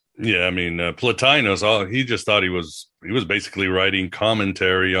 Yeah, I mean, Plotinus, he just thought he was basically writing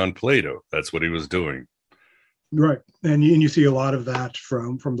commentary on Plato. That's what he was doing. Right, and you see a lot of that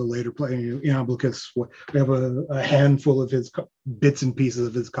from the later Iamblichus. We have a handful of his bits and pieces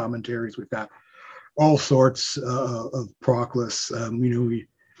of his commentaries. We've got all sorts of Proclus. We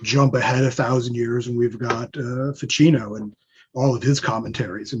jump ahead 1,000 years, and we've got Ficino and all of his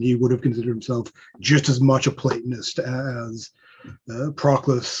commentaries, and he would have considered himself just as much a Platonist as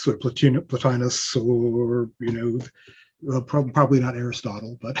Proclus or Plotinus, or probably not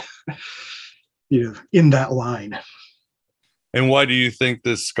Aristotle, but in that line. And why do you think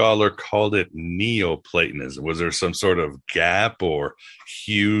this scholar called it Neoplatonism? Was there some sort of gap or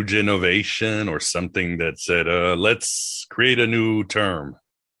huge innovation or something that said, let's create a new term?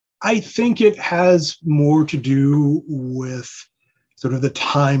 I think it has more to do with sort of the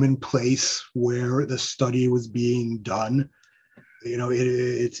time and place where the study was being done.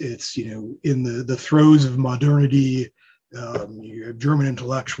 It's in the throes of modernity. You have German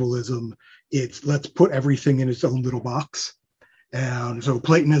intellectualism. It's let's put everything in its own little box. And so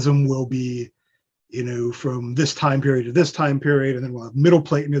Platonism will be, from this time period to this time period, and then we'll have Middle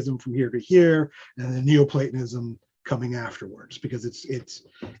Platonism from here to here, and then Neoplatonism coming afterwards, because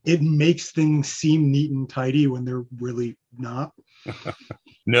it makes things seem neat and tidy when they're really not.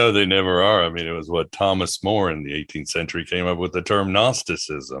 No, they never are. I mean, it was what Thomas More in the 18th century came up with the term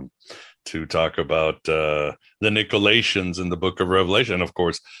Gnosticism to talk about the Nicolaitans in the Book of Revelation. Of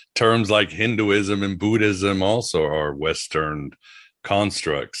course, terms like Hinduism and Buddhism also are Western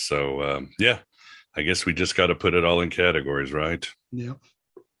constructs. So, I guess we just got to put it all in categories, right? Yeah.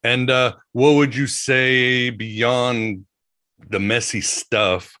 And what would you say, beyond the messy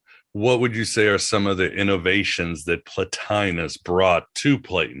stuff, what would you say are some of the innovations that Plotinus brought to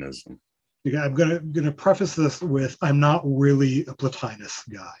Platonism? Yeah, I'm gonna preface this with, I'm not really a Plotinus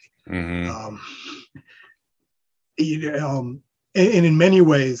guy. Mm-hmm. And in many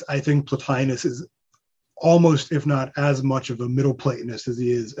ways, I think Plotinus is almost, if not as much of a Middle Platonist as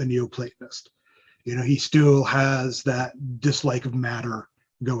he is a Neoplatonist. He still has that dislike of matter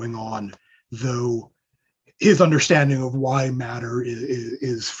going on, though his understanding of why matter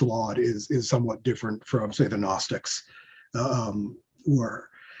is flawed is somewhat different from, say, the Gnostics were.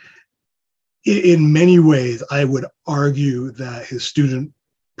 In many ways, I would argue that his student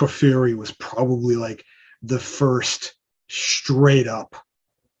Porphyry was probably like the first straight up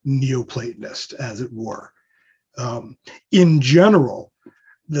Neoplatonist, as it were. In general,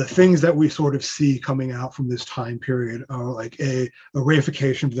 the things that we sort of see coming out from this time period are like a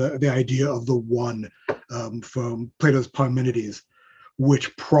reification of the idea of the one from Plato's Parmenides,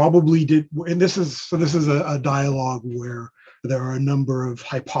 which probably did, and this is a dialogue where there are a number of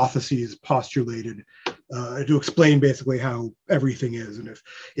hypotheses postulated to explain basically how everything is. And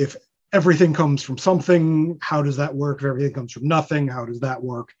if everything comes from something, how does that work? If everything comes from nothing, how does that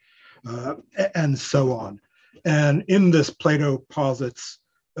work? And so on. And in this, Plato posits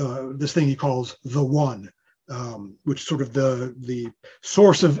this thing he calls the one, which is sort of the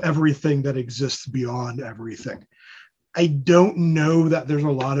source of everything that exists beyond everything. I don't know that there's a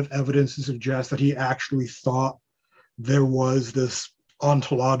lot of evidence to suggest that he actually thought there was this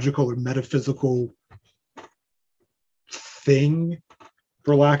ontological or metaphysical thing,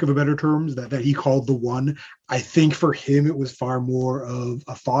 for lack of a better terms, that he called the one. I think for him it was far more of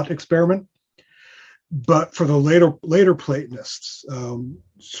a thought experiment. But for the later Platonists,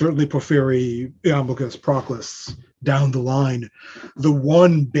 certainly Porphyry, Iamblichus, Proclus, down the line, the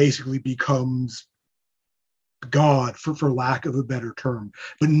one basically becomes God, for lack of a better term,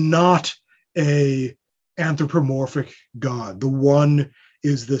 but not a anthropomorphic God. The one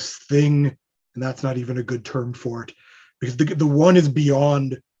is this thing, and that's not even a good term for it, because the one is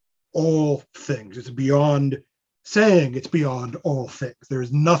beyond all things. It's beyond saying, it's beyond all things.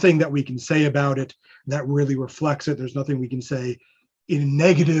 There's nothing that we can say about it that really reflects it. There's nothing we can say in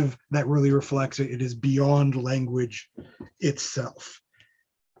negative that really reflects it. It is beyond language itself.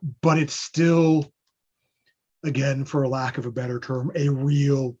 But it's still, again, for a lack of a better term, a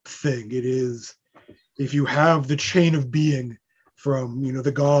real thing. It is, if you have the chain of being from,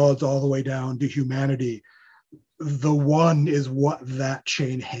 the gods all the way down to humanity, the one is what that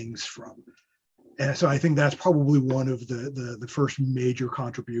chain hangs from. And so I think that's probably one of the first major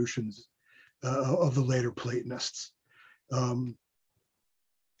contributions of the later Platonists. From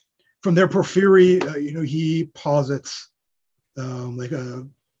their Porphyry, he posits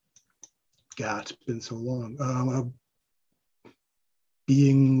it's been so long,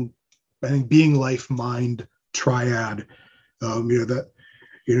 being life, mind, triad.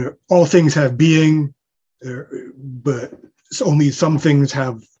 All things have being, but only some things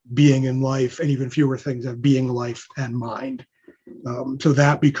have being and life, and even fewer things have being, life, and mind. So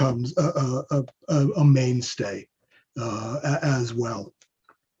that becomes a mainstay as well.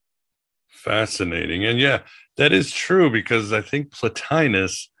 Fascinating. And yeah, that is true, because I think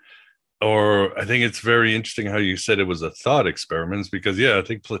Plotinus, or I think it's very interesting how you said it was a thought experiment, because I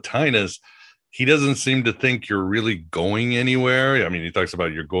think Plotinus, he doesn't seem to think you're really going anywhere. I mean, he talks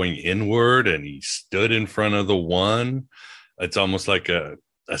about you're going inward, and he stood in front of the one. It's almost like a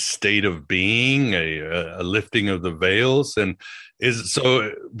state of being, a lifting of the veils. And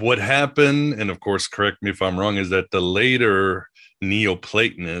so what happened, and of course, correct me if I'm wrong, is that the later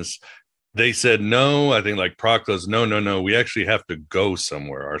Neoplatonists, they said, no, I think like Proclus, no, we actually have to go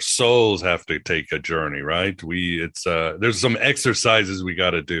somewhere. Our souls have to take a journey, right? There's some exercises we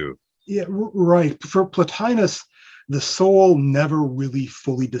got to do. Yeah, right. For Plotinus, the soul never really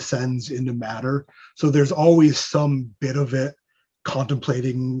fully descends into matter. So there's always some bit of it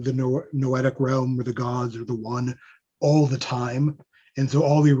contemplating the noetic realm or the gods or the one all the time. And so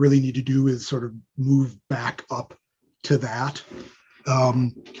all we really need to do is sort of move back up to that.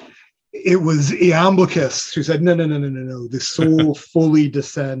 It was Iamblichus who said, no, the soul fully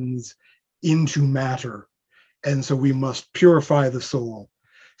descends into matter. And so we must purify the soul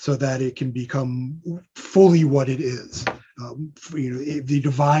so that it can become fully what it is, the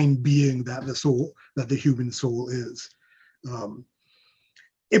divine being that the human soul is.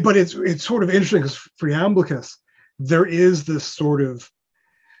 But it's sort of interesting, because for Iamblichus, there is this sort of,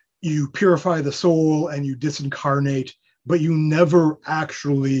 you purify the soul and you disincarnate, but you never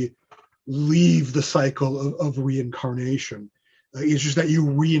actually leave the cycle of reincarnation. It's just that you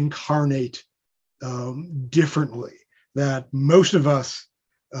reincarnate differently. That most of us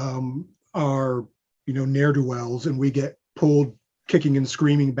are, ne'er-do-wells, and we get pulled kicking and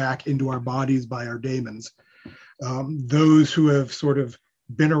screaming back into our bodies by our daemons. Those who have sort of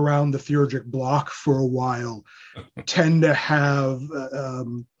been around the theurgic block for a while tend to have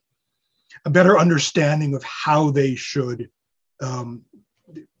a better understanding of how they should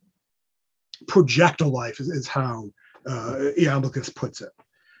project a life, is how Iamblichus puts it.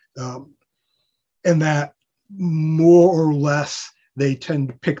 And that more or less they tend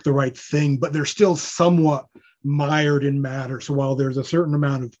to pick the right thing, but they're still somewhat mired in matter. So while there's a certain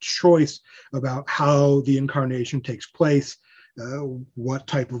amount of choice about how the incarnation takes place, what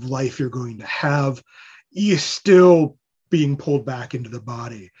type of life you're going to have, you're still being pulled back into the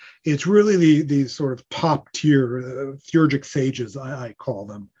body. It's really these sort of top tier theurgic sages, I call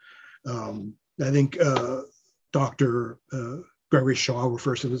them. I think Dr. Gregory Shaw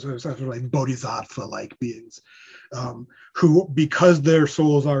refers to this as like bodhisattva-like beings, who, because their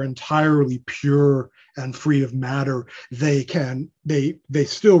souls are entirely pure and free of matter, they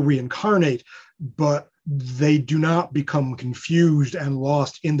still reincarnate, but they do not become confused and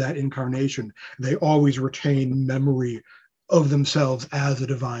lost in that incarnation. They always retain memory of themselves as a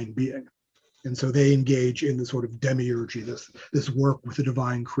divine being. And so they engage in the sort of demiurgy, this work with the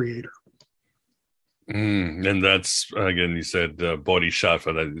divine creator. And that's, again, you said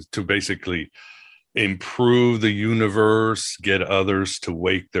bodhisattva, that is to basically improve the universe, get others to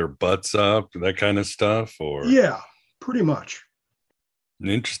wake their butts up, that kind of stuff? Or yeah, pretty much.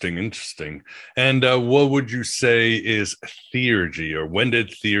 Interesting. And what would you say is theurgy, or when did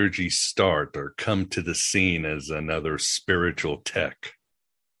theurgy start or come to the scene as another spiritual tech?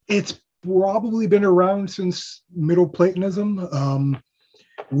 It's probably been around since Middle Platonism.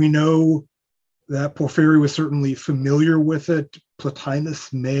 We know that Porphyry was certainly familiar with it.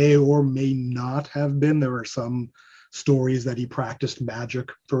 Plotinus may or may not have been. There are some stories that he practiced magic,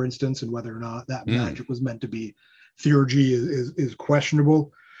 for instance, and whether or not that magic was meant to be theurgy is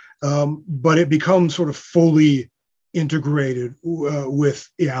questionable. But it becomes sort of fully integrated with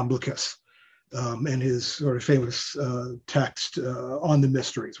Iamblichus and his sort of famous text on the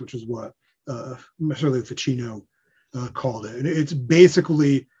mysteries, which is what Messer Ficino called it. And it's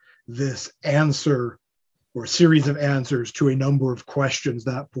basically this answer or series of answers to a number of questions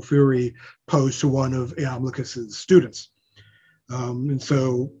that Porphyry posed to one of Iamblichus's students. And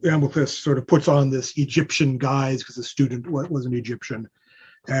so Iamblichus sort of puts on this Egyptian guise, because the student was an Egyptian,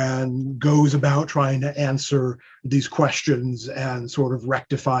 and goes about trying to answer these questions and sort of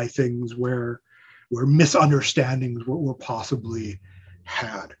rectify things where misunderstandings were possibly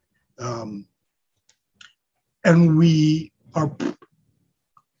had. And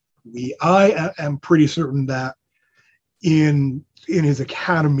I am pretty certain that in his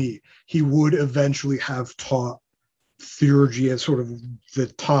academy, he would eventually have taught theurgy as sort of the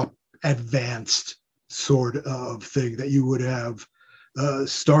top advanced sort of thing, that you would have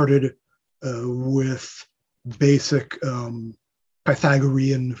started with basic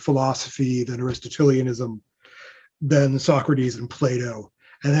Pythagorean philosophy, then Aristotelianism, then Socrates and Plato.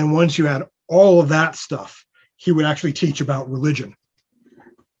 And then once you had all of that stuff, he would actually teach about religion.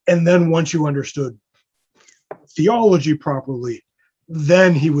 And then once you understood theology properly,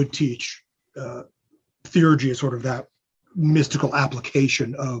 then he would teach theurgy as sort of that mystical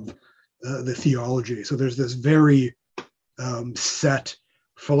application of the theology. So there's this very set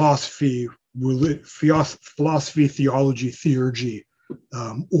philosophy, theology, theurgy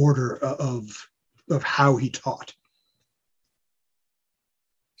order of how he taught.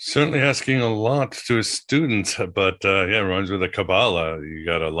 Certainly asking a lot to his students, but yeah, it reminds me of the Kabbalah. You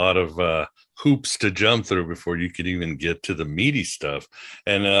got a lot of hoops to jump through before you could even get to the meaty stuff.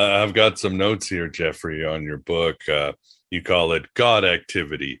 And I've got some notes here, Jeffrey, on your book. You call it God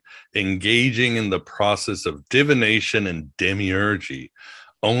activity, engaging in the process of divination and demiurgy,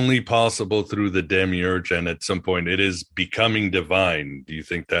 only possible through the demiurge, and at some point it is becoming divine. Do you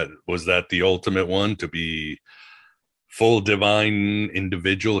think that was the ultimate one, to be full divine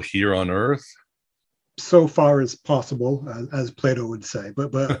individual here on earth? So far as possible, as Plato would say,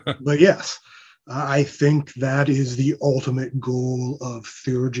 but yes, I think that is the ultimate goal of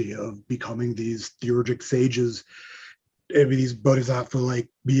theurgy, of becoming these theurgic sages, these bodhisattva-like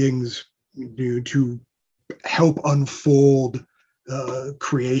beings, to help unfold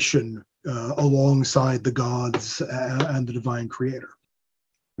creation alongside the gods and the divine creator.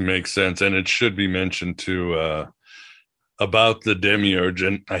 Makes sense. And it should be mentioned too, about the demiurge,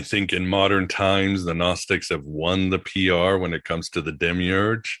 and I think in modern times the Gnostics have won the PR when it comes to the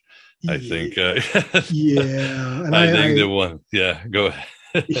demiurge. I think yeah, and I think they won. Yeah, go ahead.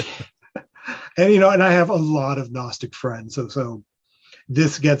 And and I have a lot of Gnostic friends, so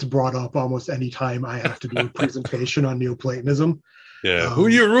this gets brought up almost any time I have to do a presentation on Neoplatonism. Yeah, who are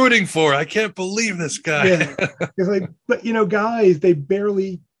you rooting for? I can't believe this guy. Yeah, it's like, but guys, they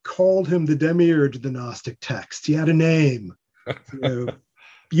barely called him the demiurge of the Gnostic text. He had a name.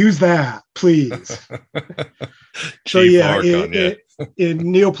 Use that, please. So yeah,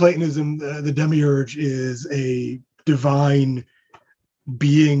 in Neoplatonism, the demiurge is a divine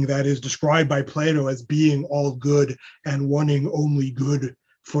being that is described by Plato as being all good and wanting only good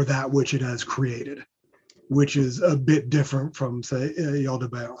for that which it has created, which is a bit different from, say,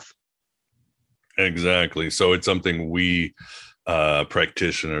 Yaldabaoth. Exactly. So it's something we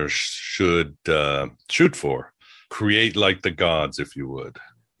practitioners should shoot for. Create like the gods, if you would.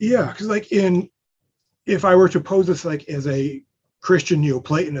 Yeah, because if I were to pose this as a Christian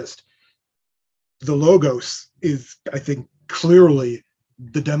Neoplatonist, the Logos is, I think, clearly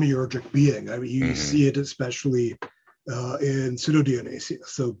the demiurgic being. I mean, you see it especially in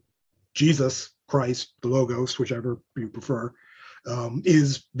Pseudo-Dionysius. So Jesus, Christ, the Logos, whichever you prefer,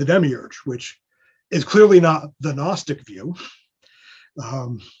 is the demiurge, which is clearly not the Gnostic view.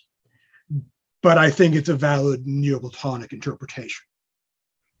 But I think it's a valid Neoplatonic interpretation.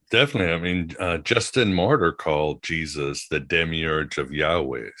 Definitely. I mean, Justin Martyr called Jesus the demiurge of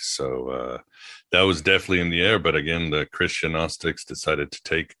Yahweh. So that was definitely in the air. But again, the Christian Gnostics decided to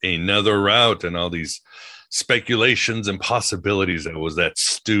take another route, and all these speculations and possibilities. That was that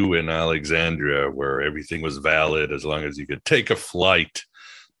stew in Alexandria where everything was valid as long as you could take a flight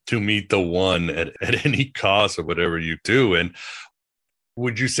to meet the one at any cost or whatever you do. And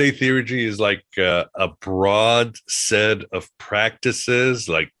would you say theurgy is like a broad set of practices,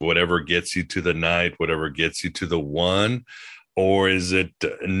 like whatever gets you to the night, whatever gets you to the one? Or is it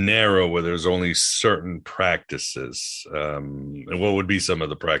narrow where there's only certain practices? And what would be some of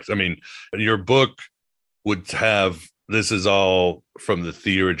the practice? I mean, your book would have, this is all from the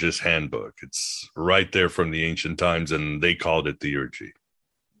Theurgist Handbook. It's right there from the ancient times, and they called it theurgy.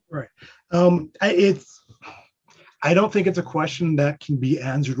 Right. I don't think it's a question that can be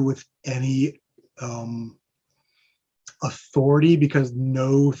answered with any authority, because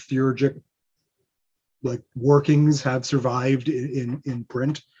no theurgic workings have survived in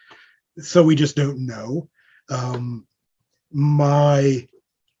print. So we just don't know. My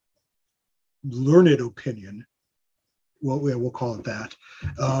learned opinion, we'll call it that,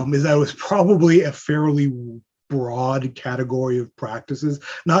 is that it was probably a fairly broad category of practices,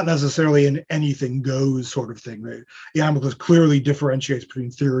 not necessarily an anything goes sort of thing. Iamblichus clearly differentiates between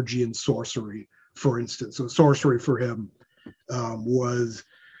theurgy and sorcery, for instance. So sorcery for him was,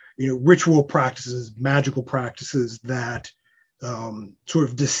 ritual practices, magical practices that sort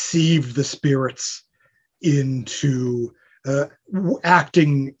of deceived the spirits into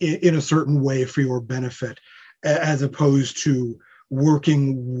acting in a certain way for your benefit, as opposed to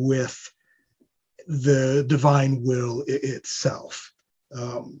working with the divine will itself.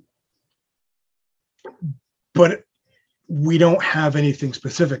 But we don't have anything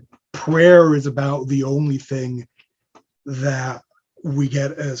specific. Prayer is about the only thing that we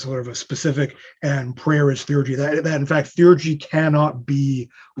get as sort of a specific, and prayer is theurgy. That in fact, theurgy cannot be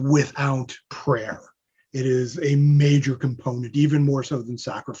without prayer. It is a major component, even more so than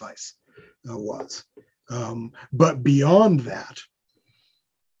sacrifice was. But beyond that,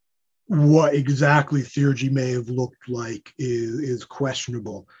 what exactly theurgy may have looked like is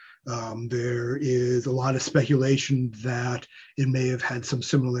questionable. There is a lot of speculation that it may have had some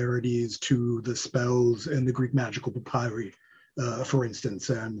similarities to the spells in the Greek magical papyri, for instance,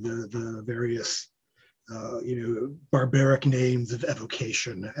 and the various barbaric names of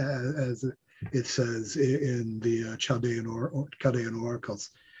evocation, as it says in the Chaldean oracles.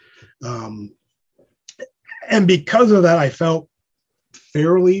 And because of that, I felt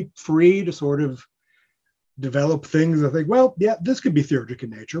fairly free to sort of develop things. I think, well, yeah, this could be theurgic in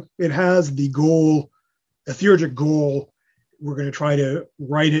nature. It has the goal, a theurgic goal. We're going to try to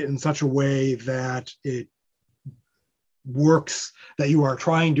write it in such a way that it works, that you are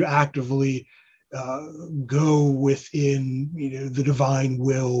trying to actively go within the divine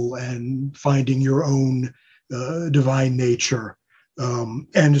will and finding your own divine nature,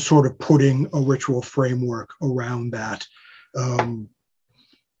 and sort of putting a ritual framework around that,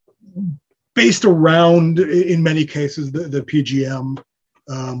 based around, in many cases, the PGM,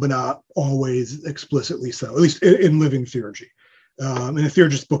 but not always explicitly so, at least in living theurgy. In the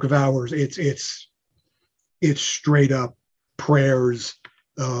Theurgist Book of Hours, it's straight up prayers,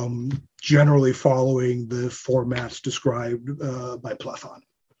 generally following the formats described by Plethon.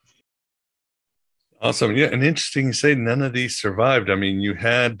 Awesome. Yeah. And interesting you say none of these survived. I mean, you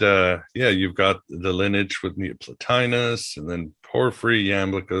had, you've got the lineage with Neoplotinus, and then Porphyry,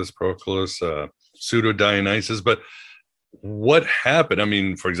 Iamblichus, Proclus, Pseudo-Dionysius. But what happened? I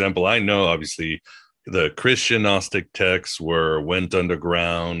mean, for example, I know obviously the Christian Gnostic texts went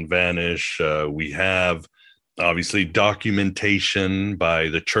underground, vanished. We have obviously documentation by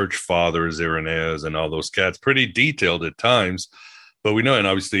the church fathers, Irenaeus, and all those cats, pretty detailed at times. But we know, and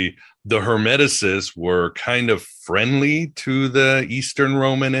obviously the Hermeticists were kind of friendly to the Eastern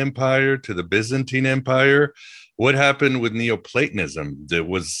Roman Empire, to the Byzantine Empire. What happened with Neoplatonism?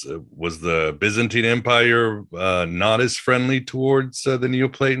 Was the Byzantine Empire not as friendly towards the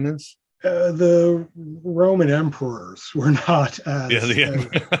Neoplatonists? The Roman emperors were not as. I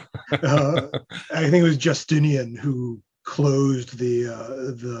think it was Justinian who closed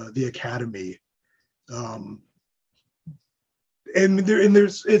the academy.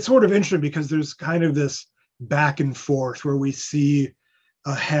 It's sort of interesting because there's kind of this back and forth where we see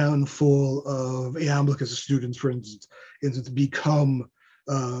a handful of Iamblichus students, for instance, become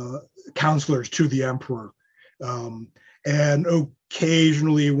counselors to the emperor. And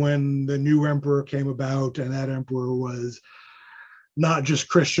occasionally when the new emperor came about, and that emperor was not just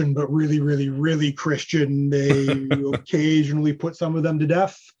Christian, but really, really, really Christian, they occasionally put some of them to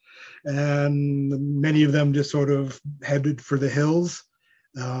death. And many of them just sort of headed for the hills.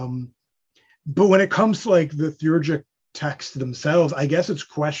 But when it comes to like the theurgic texts themselves, I guess it's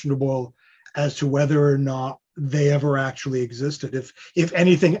questionable as to whether or not they ever actually existed. If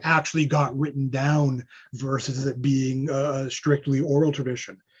anything actually got written down versus it being a strictly oral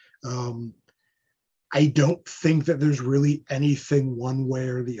tradition. I don't think that there's really anything one way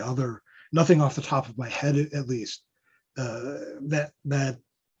or the other. Nothing off the top of my head, at least, that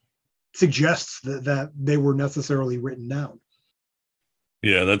suggests that they were necessarily written down.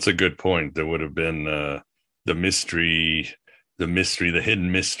 Yeah, that's a good point. There would have been the hidden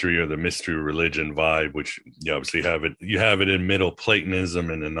mystery, or the mystery religion vibe, which you obviously have it. You have it in Middle Platonism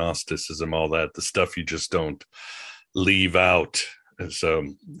and in Gnosticism, all that, the stuff you just don't leave out. So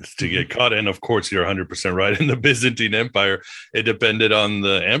to get caught in, of course, you're 100% right. In the Byzantine Empire, it depended on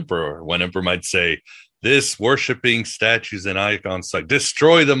the emperor. One emperor might say, this worshiping statues and icons, like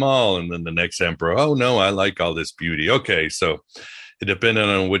destroy them all. And then the next emperor, oh no, I like all this beauty. Okay, so it depended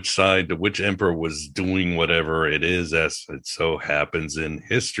on which side, which emperor was doing whatever it is, as it so happens in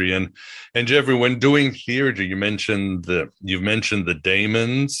history. And Jeffrey, when doing theurgy, you've mentioned the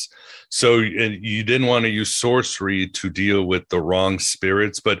daemons. So you didn't want to use sorcery to deal with the wrong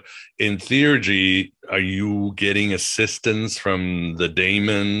spirits, but in theurgy, are you getting assistance from the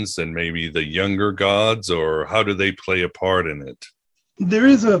daemons and maybe the younger gods, or how do they play a part in it? There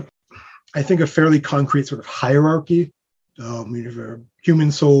is I think, a fairly concrete sort of hierarchy.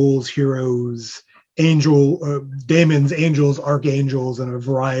 Human souls, heroes, daemons, angels, archangels, and a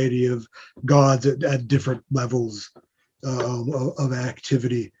variety of gods at different levels of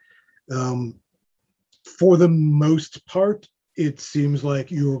activity. For the most part, it seems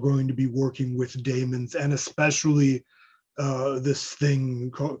like you're going to be working with daemons, and especially this thing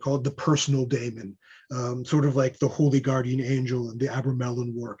called the personal daemon, sort of like the holy guardian angel and the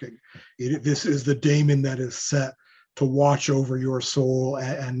Abramelin working. This is the daemon that is set to watch over your soul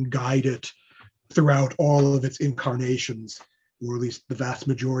and guide it throughout all of its incarnations, or at least the vast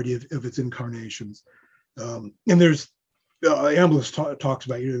majority of its incarnations. And there's Ambolus talks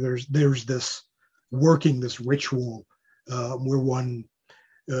about, there's this working, this ritual where one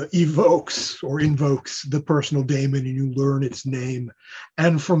evokes or invokes the personal daemon, and you learn its name,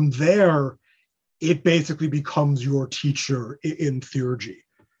 and from there it basically becomes your teacher in theurgy.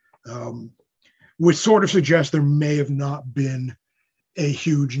 Which sort of suggests there may have not been a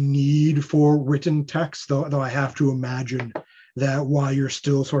huge need for written text, though I have to imagine that while you're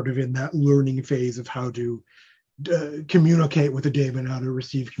still sort of in that learning phase of how to communicate with the daemon, how to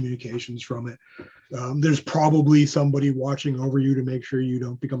receive communications from it, there's probably somebody watching over you to make sure you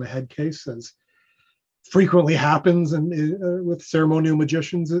don't become a head case, as frequently happens with ceremonial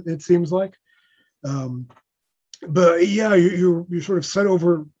magicians, it seems like. But yeah, you're sort of set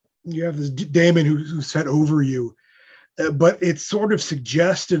over. You have this daemon who's set over you, but it's sort of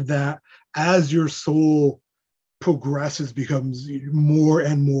suggestive that as your soul progresses, becomes more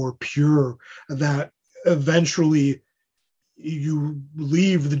and more pure, that eventually you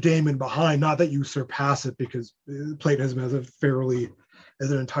leave the daemon behind. Not that you surpass it, because Platonism has an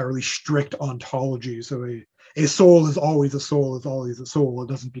entirely strict ontology. So a soul is always a soul, is always a soul. It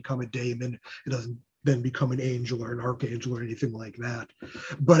doesn't become a daemon. It doesn't then become an angel or an archangel or anything like that.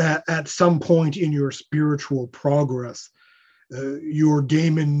 But at some point in your spiritual progress, your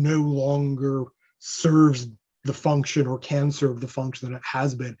daemon no longer serves the function, or can serve the function that it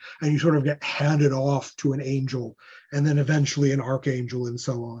has been, and you sort of get handed off to an angel, and then eventually an archangel, and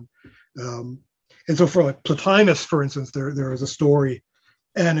so on. And so for like Plotinus, for instance, there is a story,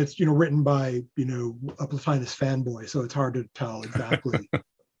 and it's written by a Plotinus fanboy, so it's hard to tell exactly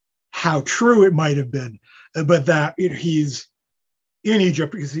how true it might have been, but that he's in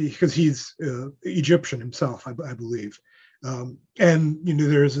Egypt because he's Egyptian himself, I believe. And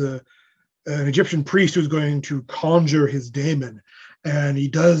there's an Egyptian priest who's going to conjure his daemon, and he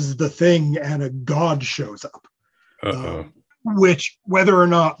does the thing, and a god shows up. Which, whether or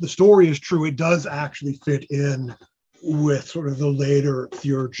not the story is true, it does actually fit in with sort of the later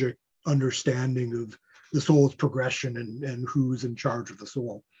theurgic understanding of the soul's progression and who's in charge of the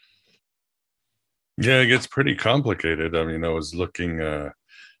soul. Yeah, it gets pretty complicated. I mean, I was looking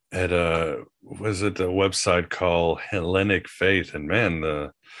at a website called Hellenic Faith, and man,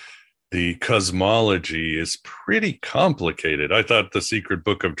 the cosmology is pretty complicated. I thought the Secret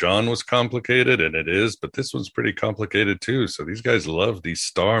Book of John was complicated, and it is, but this one's pretty complicated too. So these guys love these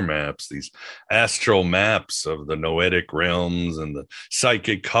star maps, these astral maps of the noetic realms and the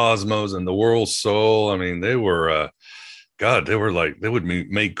psychic cosmos and the world soul. I mean, they were, God, they would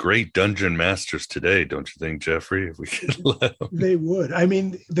make great dungeon masters today, don't you think, Jeffrey? If we could let them. They would. I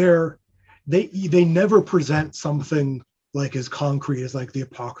mean, they never present something like as concrete as like the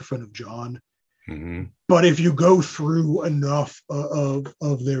Apocryphon of John. Mm-hmm. But if you go through enough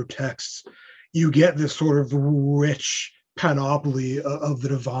of their texts, you get this sort of rich panoply of the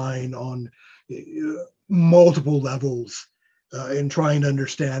divine on multiple levels in trying to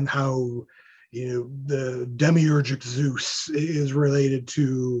understand how, the demiurgic Zeus is related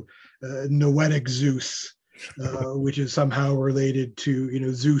to noetic Zeus, which is somehow related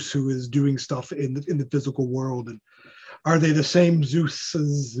to, Zeus, who is doing stuff in the physical world. And are they the same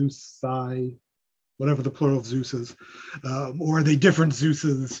Zeusai, whatever the plural of Zeus is, or are they different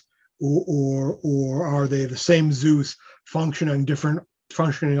Zeuses, or are they the same Zeus functioning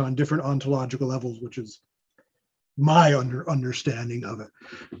on different ontological levels, which is my understanding of it.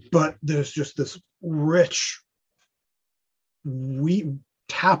 But there's just this rich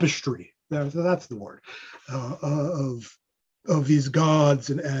tapestry. That's the word of these gods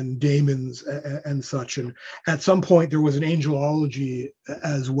and daemons and such. And at some point there was an angelology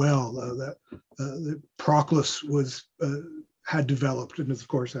as well that Proclus had developed, and of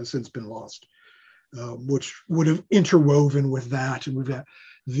course has since been lost, which would have interwoven with that. And we've got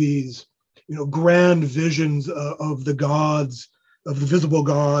these grand visions of the gods, of the visible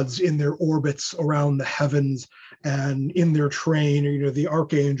gods in their orbits around the heavens and in their train, the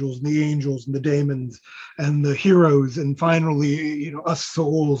archangels and the angels and the daemons and the heroes, and finally, us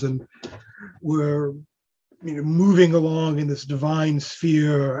souls. And we're, moving along in this divine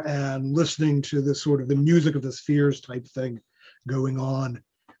sphere and listening to this sort of the music of the spheres type thing going on.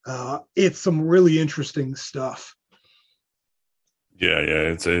 It's some really interesting stuff. Yeah,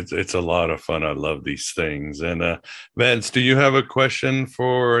 it's a lot of fun. I love these things. And Vince, do you have a question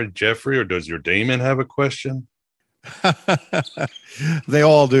for Jeffrey, or does your Damon have a question? They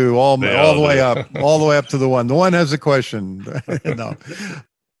all do, all the way up, all the way up to the one. The one has a question. No,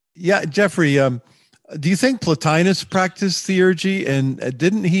 yeah, Jeffrey. Do you think Plotinus practiced theurgy, and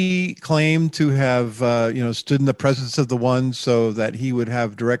didn't he claim to have stood in the presence of the one so that he would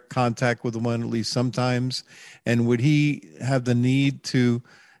have direct contact with the one at least sometimes? And would he have the need to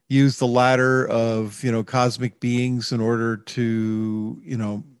use the ladder of cosmic beings in order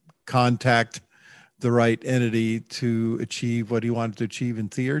to contact the right entity to achieve what he wanted to achieve in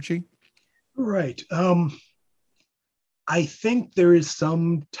theurgy? Right. I think there is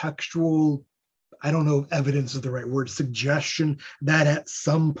some textual, I don't know if evidence is the right word, suggestion that at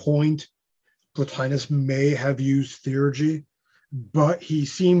some point Plotinus may have used theurgy, but he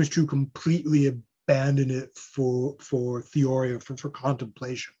seems to completely abandon it for theoria, for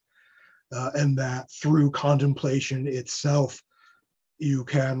contemplation, and that through contemplation itself, you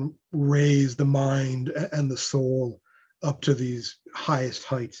can raise the mind and the soul up to these highest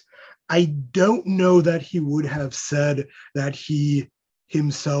heights. I don't know that he would have said that he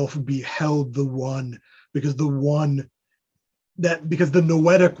himself beheld the one, because the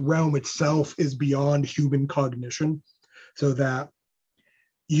noetic realm itself is beyond human cognition, so that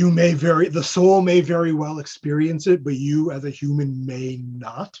the soul may very well experience it, but you as a human may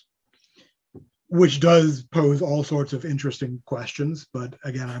not, which does pose all sorts of interesting questions. But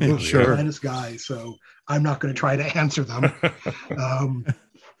again, I'm a Plotinus guy, so I'm not going to try to answer them.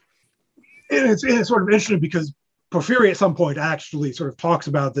 It's sort of interesting because Porphyry at some point actually sort of talks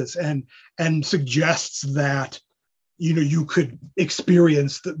about this and suggests that you could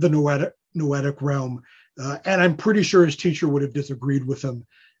experience the noetic realm, and I'm pretty sure his teacher would have disagreed with him,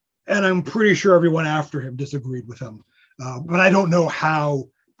 and I'm pretty sure everyone after him disagreed with him, but I don't know how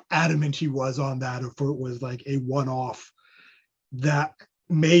adamant he was on that, or if it was like a one-off that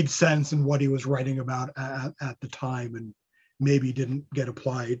made sense in what he was writing about at the time and maybe didn't get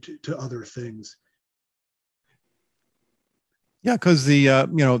applied to other things. Yeah, because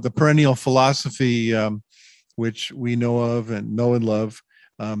the perennial philosophy, which we know of and know and love,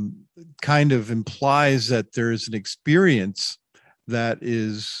 kind of implies that there is an experience that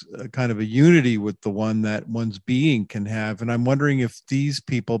is a kind of a unity with the one that one's being can have. And I'm wondering if these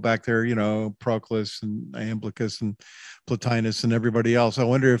people back there, Proclus and Iamblichus and Plotinus and everybody else, I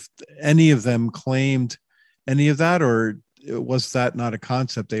wonder if any of them claimed any of that, or was that not a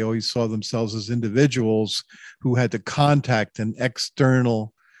concept? They always saw themselves as individuals who had to contact an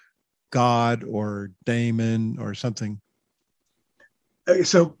external god or daemon or something.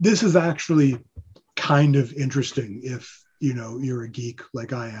 So this is actually kind of interesting if, you're a geek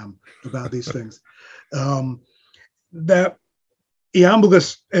like I am about these things. That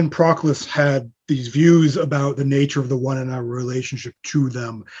Iamblichus and Proclus had these views about the nature of the one and our relationship to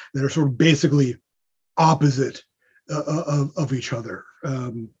them that are sort of basically opposite of each other.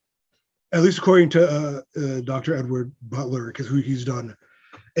 At least according to Dr. Edward Butler, because he's done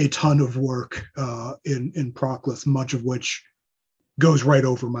a ton of work in Proclus, much of which goes right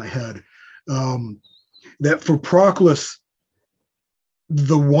over my head. That for Proclus,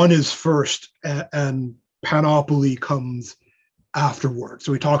 the one is first and panoply comes afterward.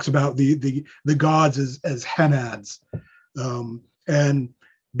 So he talks about the gods as henads. And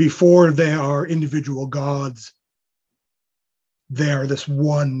before they are individual gods, they are this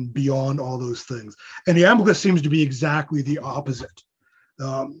one beyond all those things. And Iamblichus seems to be exactly the opposite.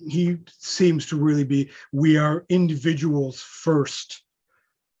 He seems to really be, we are individuals first,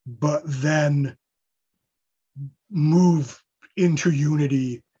 but then move into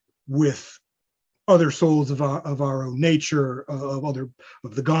unity with other souls of our own nature,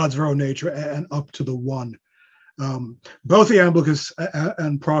 of the gods of our own nature, and up to the one. Both Iamblichus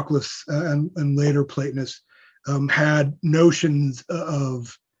and Proclus and later Platonists had notions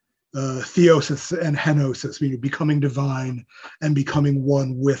of theosis and henosis, meaning becoming divine and becoming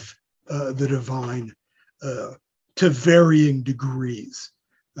one with the divine to varying degrees.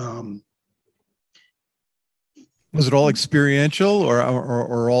 Was it all experiential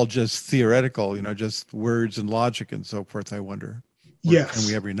or all just theoretical, just words and logic and so forth, I wonder? Yes. Can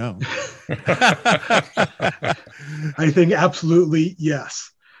we ever know? I think absolutely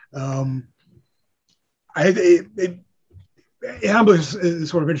yes. Iamblichus is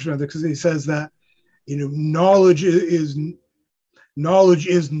sort of interesting because he says that, knowledge is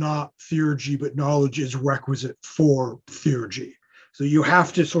not theurgy, but knowledge is requisite for theurgy. So you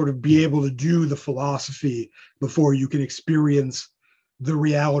have to sort of be able to do the philosophy before you can experience the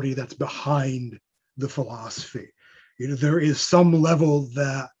reality that's behind the philosophy. There is some level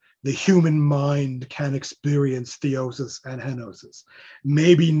that the human mind can experience theosis and henosis.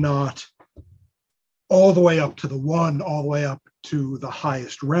 Maybe not all the way up to the one, all the way up to the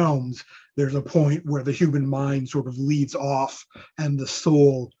highest realms. There's a point where the human mind sort of leads off and the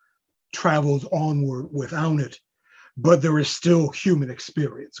soul travels onward without it. But there is still human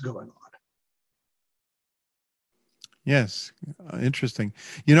experience going on. Yes, interesting.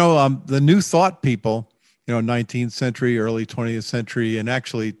 The New Thought people, 19th century, early 20th century, and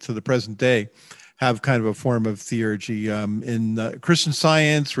actually to the present day, have kind of a form of theurgy. In Christian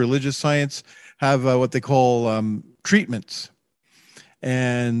Science, religious science, have what they call treatments.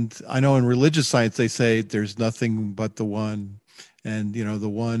 And I know in religious science, they say there's nothing but the one. And, the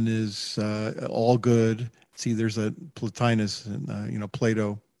one is all good. See, there's a Plotinus and,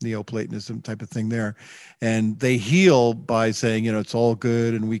 Plato, Neoplatonism type of thing there. And they heal by saying, it's all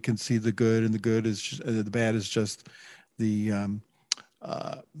good and we can see the good, and the good is just, the bad is just the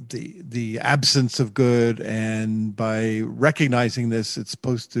absence of good. And by recognizing this, it's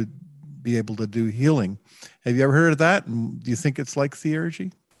supposed to be able to do healing. Have you ever heard of that? And do you think it's like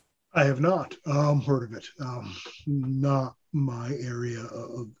theurgy? I have not heard of it. Not my area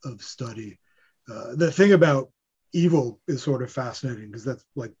of study. The thing about evil is sort of fascinating because that's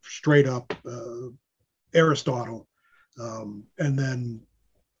like straight up Aristotle. And then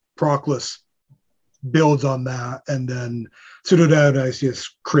Proclus builds on that, and then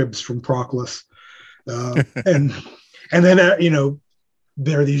Pseudo-Dionysius cribs from Proclus. And then,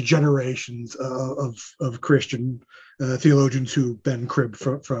 there are these generations of Christian theologians who then crib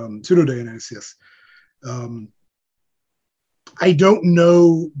from Pseudo-Dionysius. I don't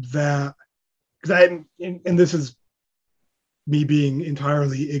know that, because and this is me being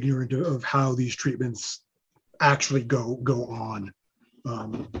entirely ignorant of how these treatments actually go on.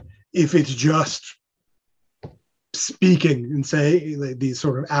 If it's just speaking and say these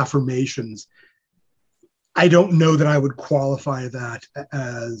sort of affirmations, I don't know that I would qualify that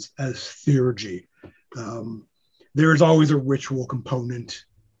as theurgy. There's always a ritual component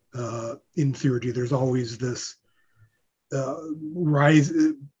in theurgy. There's always this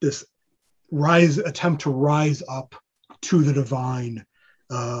attempt to rise up to the divine,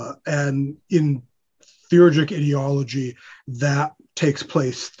 and in theurgic ideology, that takes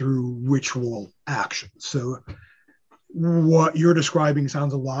place through ritual action. So what you're describing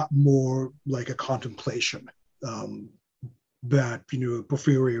sounds a lot more like a contemplation that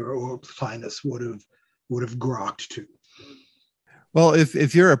Porphyry or Plotinus would have grokked to. Well,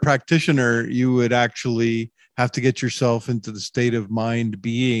 if you're a practitioner, you would actually have to get yourself into the state of mind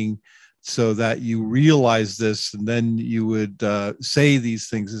being so that you realize this, and then you would say these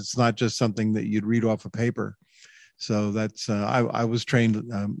things. It's not just something that you'd read off a paper. So that's I was trained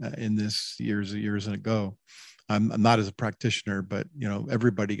in this years ago. I'm not as a practitioner, but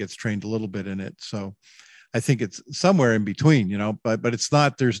everybody gets trained a little bit in it. So I think it's somewhere in between, but it's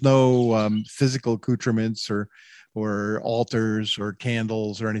not. There's no physical accoutrements or altars or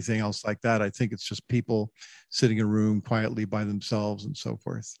candles or anything else like that. I think it's just people sitting in a room quietly by themselves and so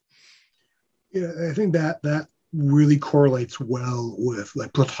forth. Yeah, I think that really correlates well with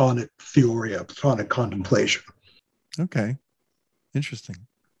like Platonic theoria, Platonic contemplation. Okay, interesting.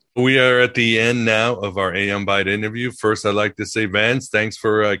 We are at the end now of our Aeon Byte interview. First, I'd like to say, Vance, thanks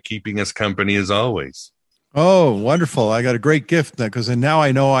for keeping us company as always. Oh, wonderful. I got a great gift now because now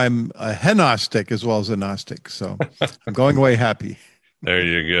I know I'm a henostic as well as a Gnostic. So I'm going away happy. There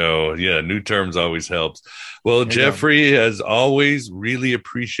you go. Yeah, new terms always helps. Well, Jeffrey, as always, really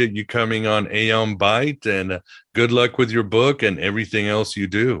appreciate you coming on Aeon Byte, and good luck with your book and everything else you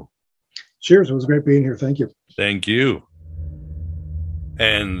do. Cheers. It was great being here. Thank you. Thank you.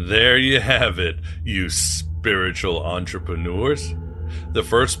 And there you have it, you spiritual entrepreneurs. The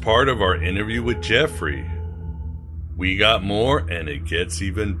first part of our interview with Jeffrey. We got more, and it gets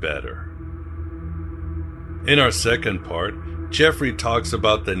even better. In our second part, Jeffrey talks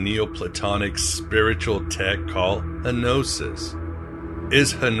about the Neoplatonic spiritual tech called Henosis.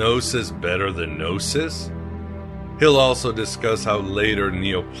 Is Henosis better than Gnosis? He'll also discuss how later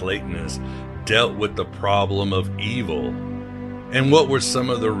Neoplatonists dealt with the problem of evil, and what were some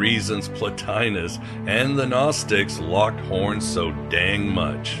of the reasons Plotinus and the Gnostics locked horns so dang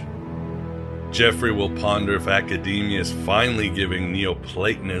much. Jeffrey will ponder if academia is finally giving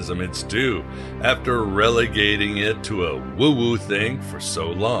Neoplatonism its due after relegating it to a woo-woo thing for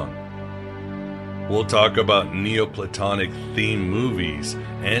so long. We'll talk about Neoplatonic themed movies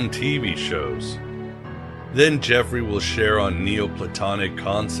and TV shows. Then Jeffrey will share on Neoplatonic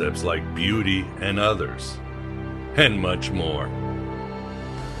concepts like beauty and others, and much more.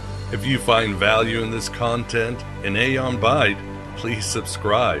 If you find value in this content in Aeon Byte, please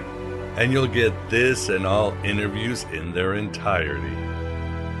subscribe, and you'll get this and all interviews in their entirety.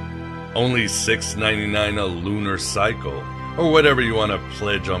 Only $6.99 a lunar cycle, or whatever you want to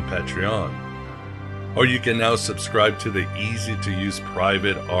pledge on Patreon. Or you can now subscribe to the easy-to-use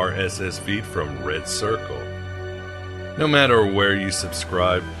private RSS feed from Red Circle. No matter where you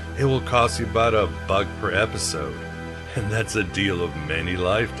subscribe, it will cost you about $1 per episode, and that's a deal of many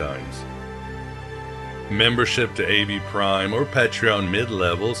lifetimes. Membership to AV Prime or Patreon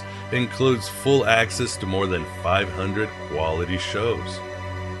mid-levels includes full access to more than 500 quality shows.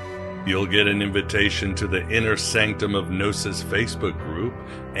 You'll get an invitation to the Inner Sanctum of Gnosis Facebook group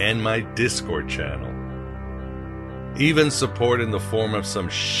and my Discord channel. Even support in the form of some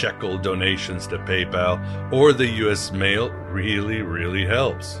shekel donations to PayPal or the US mail really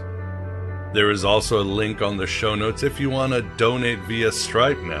helps. There is also a link on the show notes if you want to donate via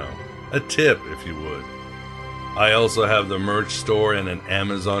Stripe now. A tip, if you would. I also have the merch store and an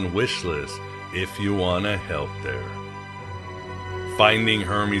Amazon wish list if you want to help there. Finding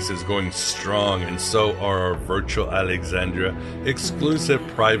Hermes is going strong, and so are our Virtual Alexandria exclusive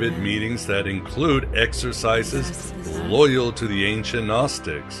private meetings that include exercises loyal to the ancient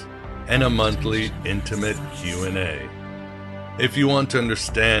Gnostics and a monthly intimate Q&A. If you want to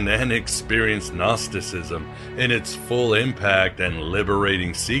understand and experience Gnosticism in its full impact and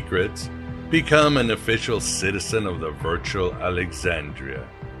liberating secrets, become an official citizen of the Virtual Alexandria.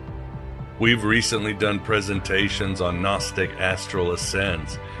 We've recently done presentations on Gnostic astral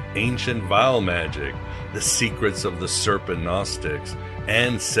ascents, ancient vial magic, the secrets of the serpent Gnostics,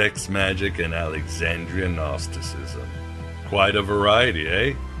 and sex magic and Alexandrian Gnosticism. Quite a variety,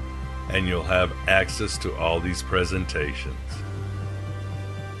 eh? And you'll have access to all these presentations.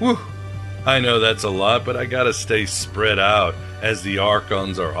 Whew! I know that's a lot, but I gotta stay spread out, as the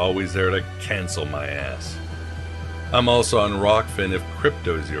Archons are always there to cancel my ass. I'm also on Rockfin if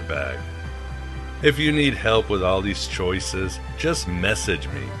crypto is your bag. If you need help with all these choices, just message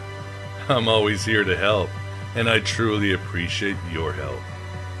me. I'm always here to help, and I truly appreciate your help.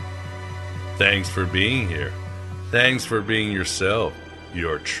 Thanks for being here. Thanks for being yourself,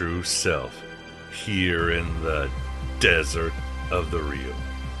 your true self, here in the desert of the real.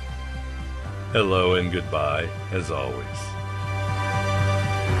 Hello and goodbye, as always.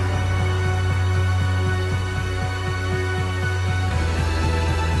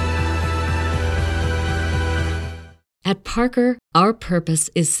 At Parker, our purpose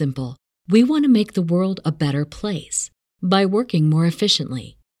is simple. We want to make the world a better place by working more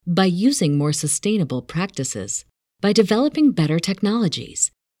efficiently, by using more sustainable practices, by developing better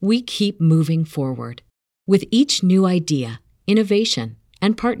technologies, we keep moving forward. With each new idea, innovation,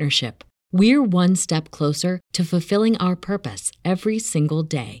 and partnership, we're one step closer to fulfilling our purpose every single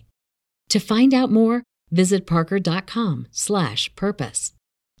day. To find out more, visit parker.com/purpose.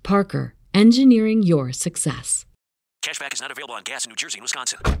 Parker, engineering your success. Cashback is not available on gas in New Jersey and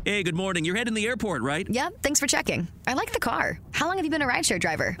Wisconsin. Hey, good morning. You're heading to the airport, right? Yep, thanks for checking. I like the car. How long have you been a rideshare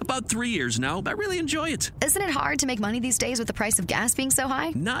driver? About 3 years now. I really enjoy it. Isn't it hard to make money these days with the price of gas being so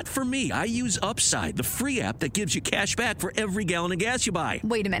high? Not for me. I use Upside, the free app that gives you cash back for every gallon of gas you buy.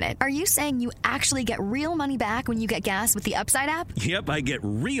 Wait a minute. Are you saying you actually get real money back when you get gas with the Upside app? Yep, I get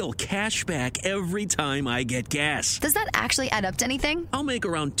real cash back every time I get gas. Does that actually add up to anything? I'll make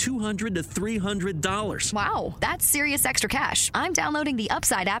around $200 to $300. Wow, that's serious extra cash. I'm downloading the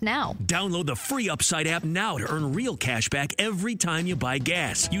Upside app now. Download the free Upside app now to earn real cash back every time you buy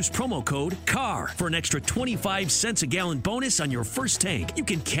gas. Use promo code CAR for an extra 25 cents a gallon bonus on your first tank. You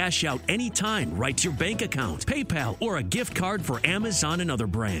can cash out anytime right to your bank account, PayPal, or a gift card for Amazon and other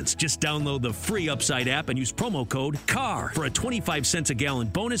brands. Just download the free Upside app and use promo code CAR for a 25 cents a gallon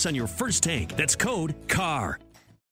bonus on your first tank. That's code CAR.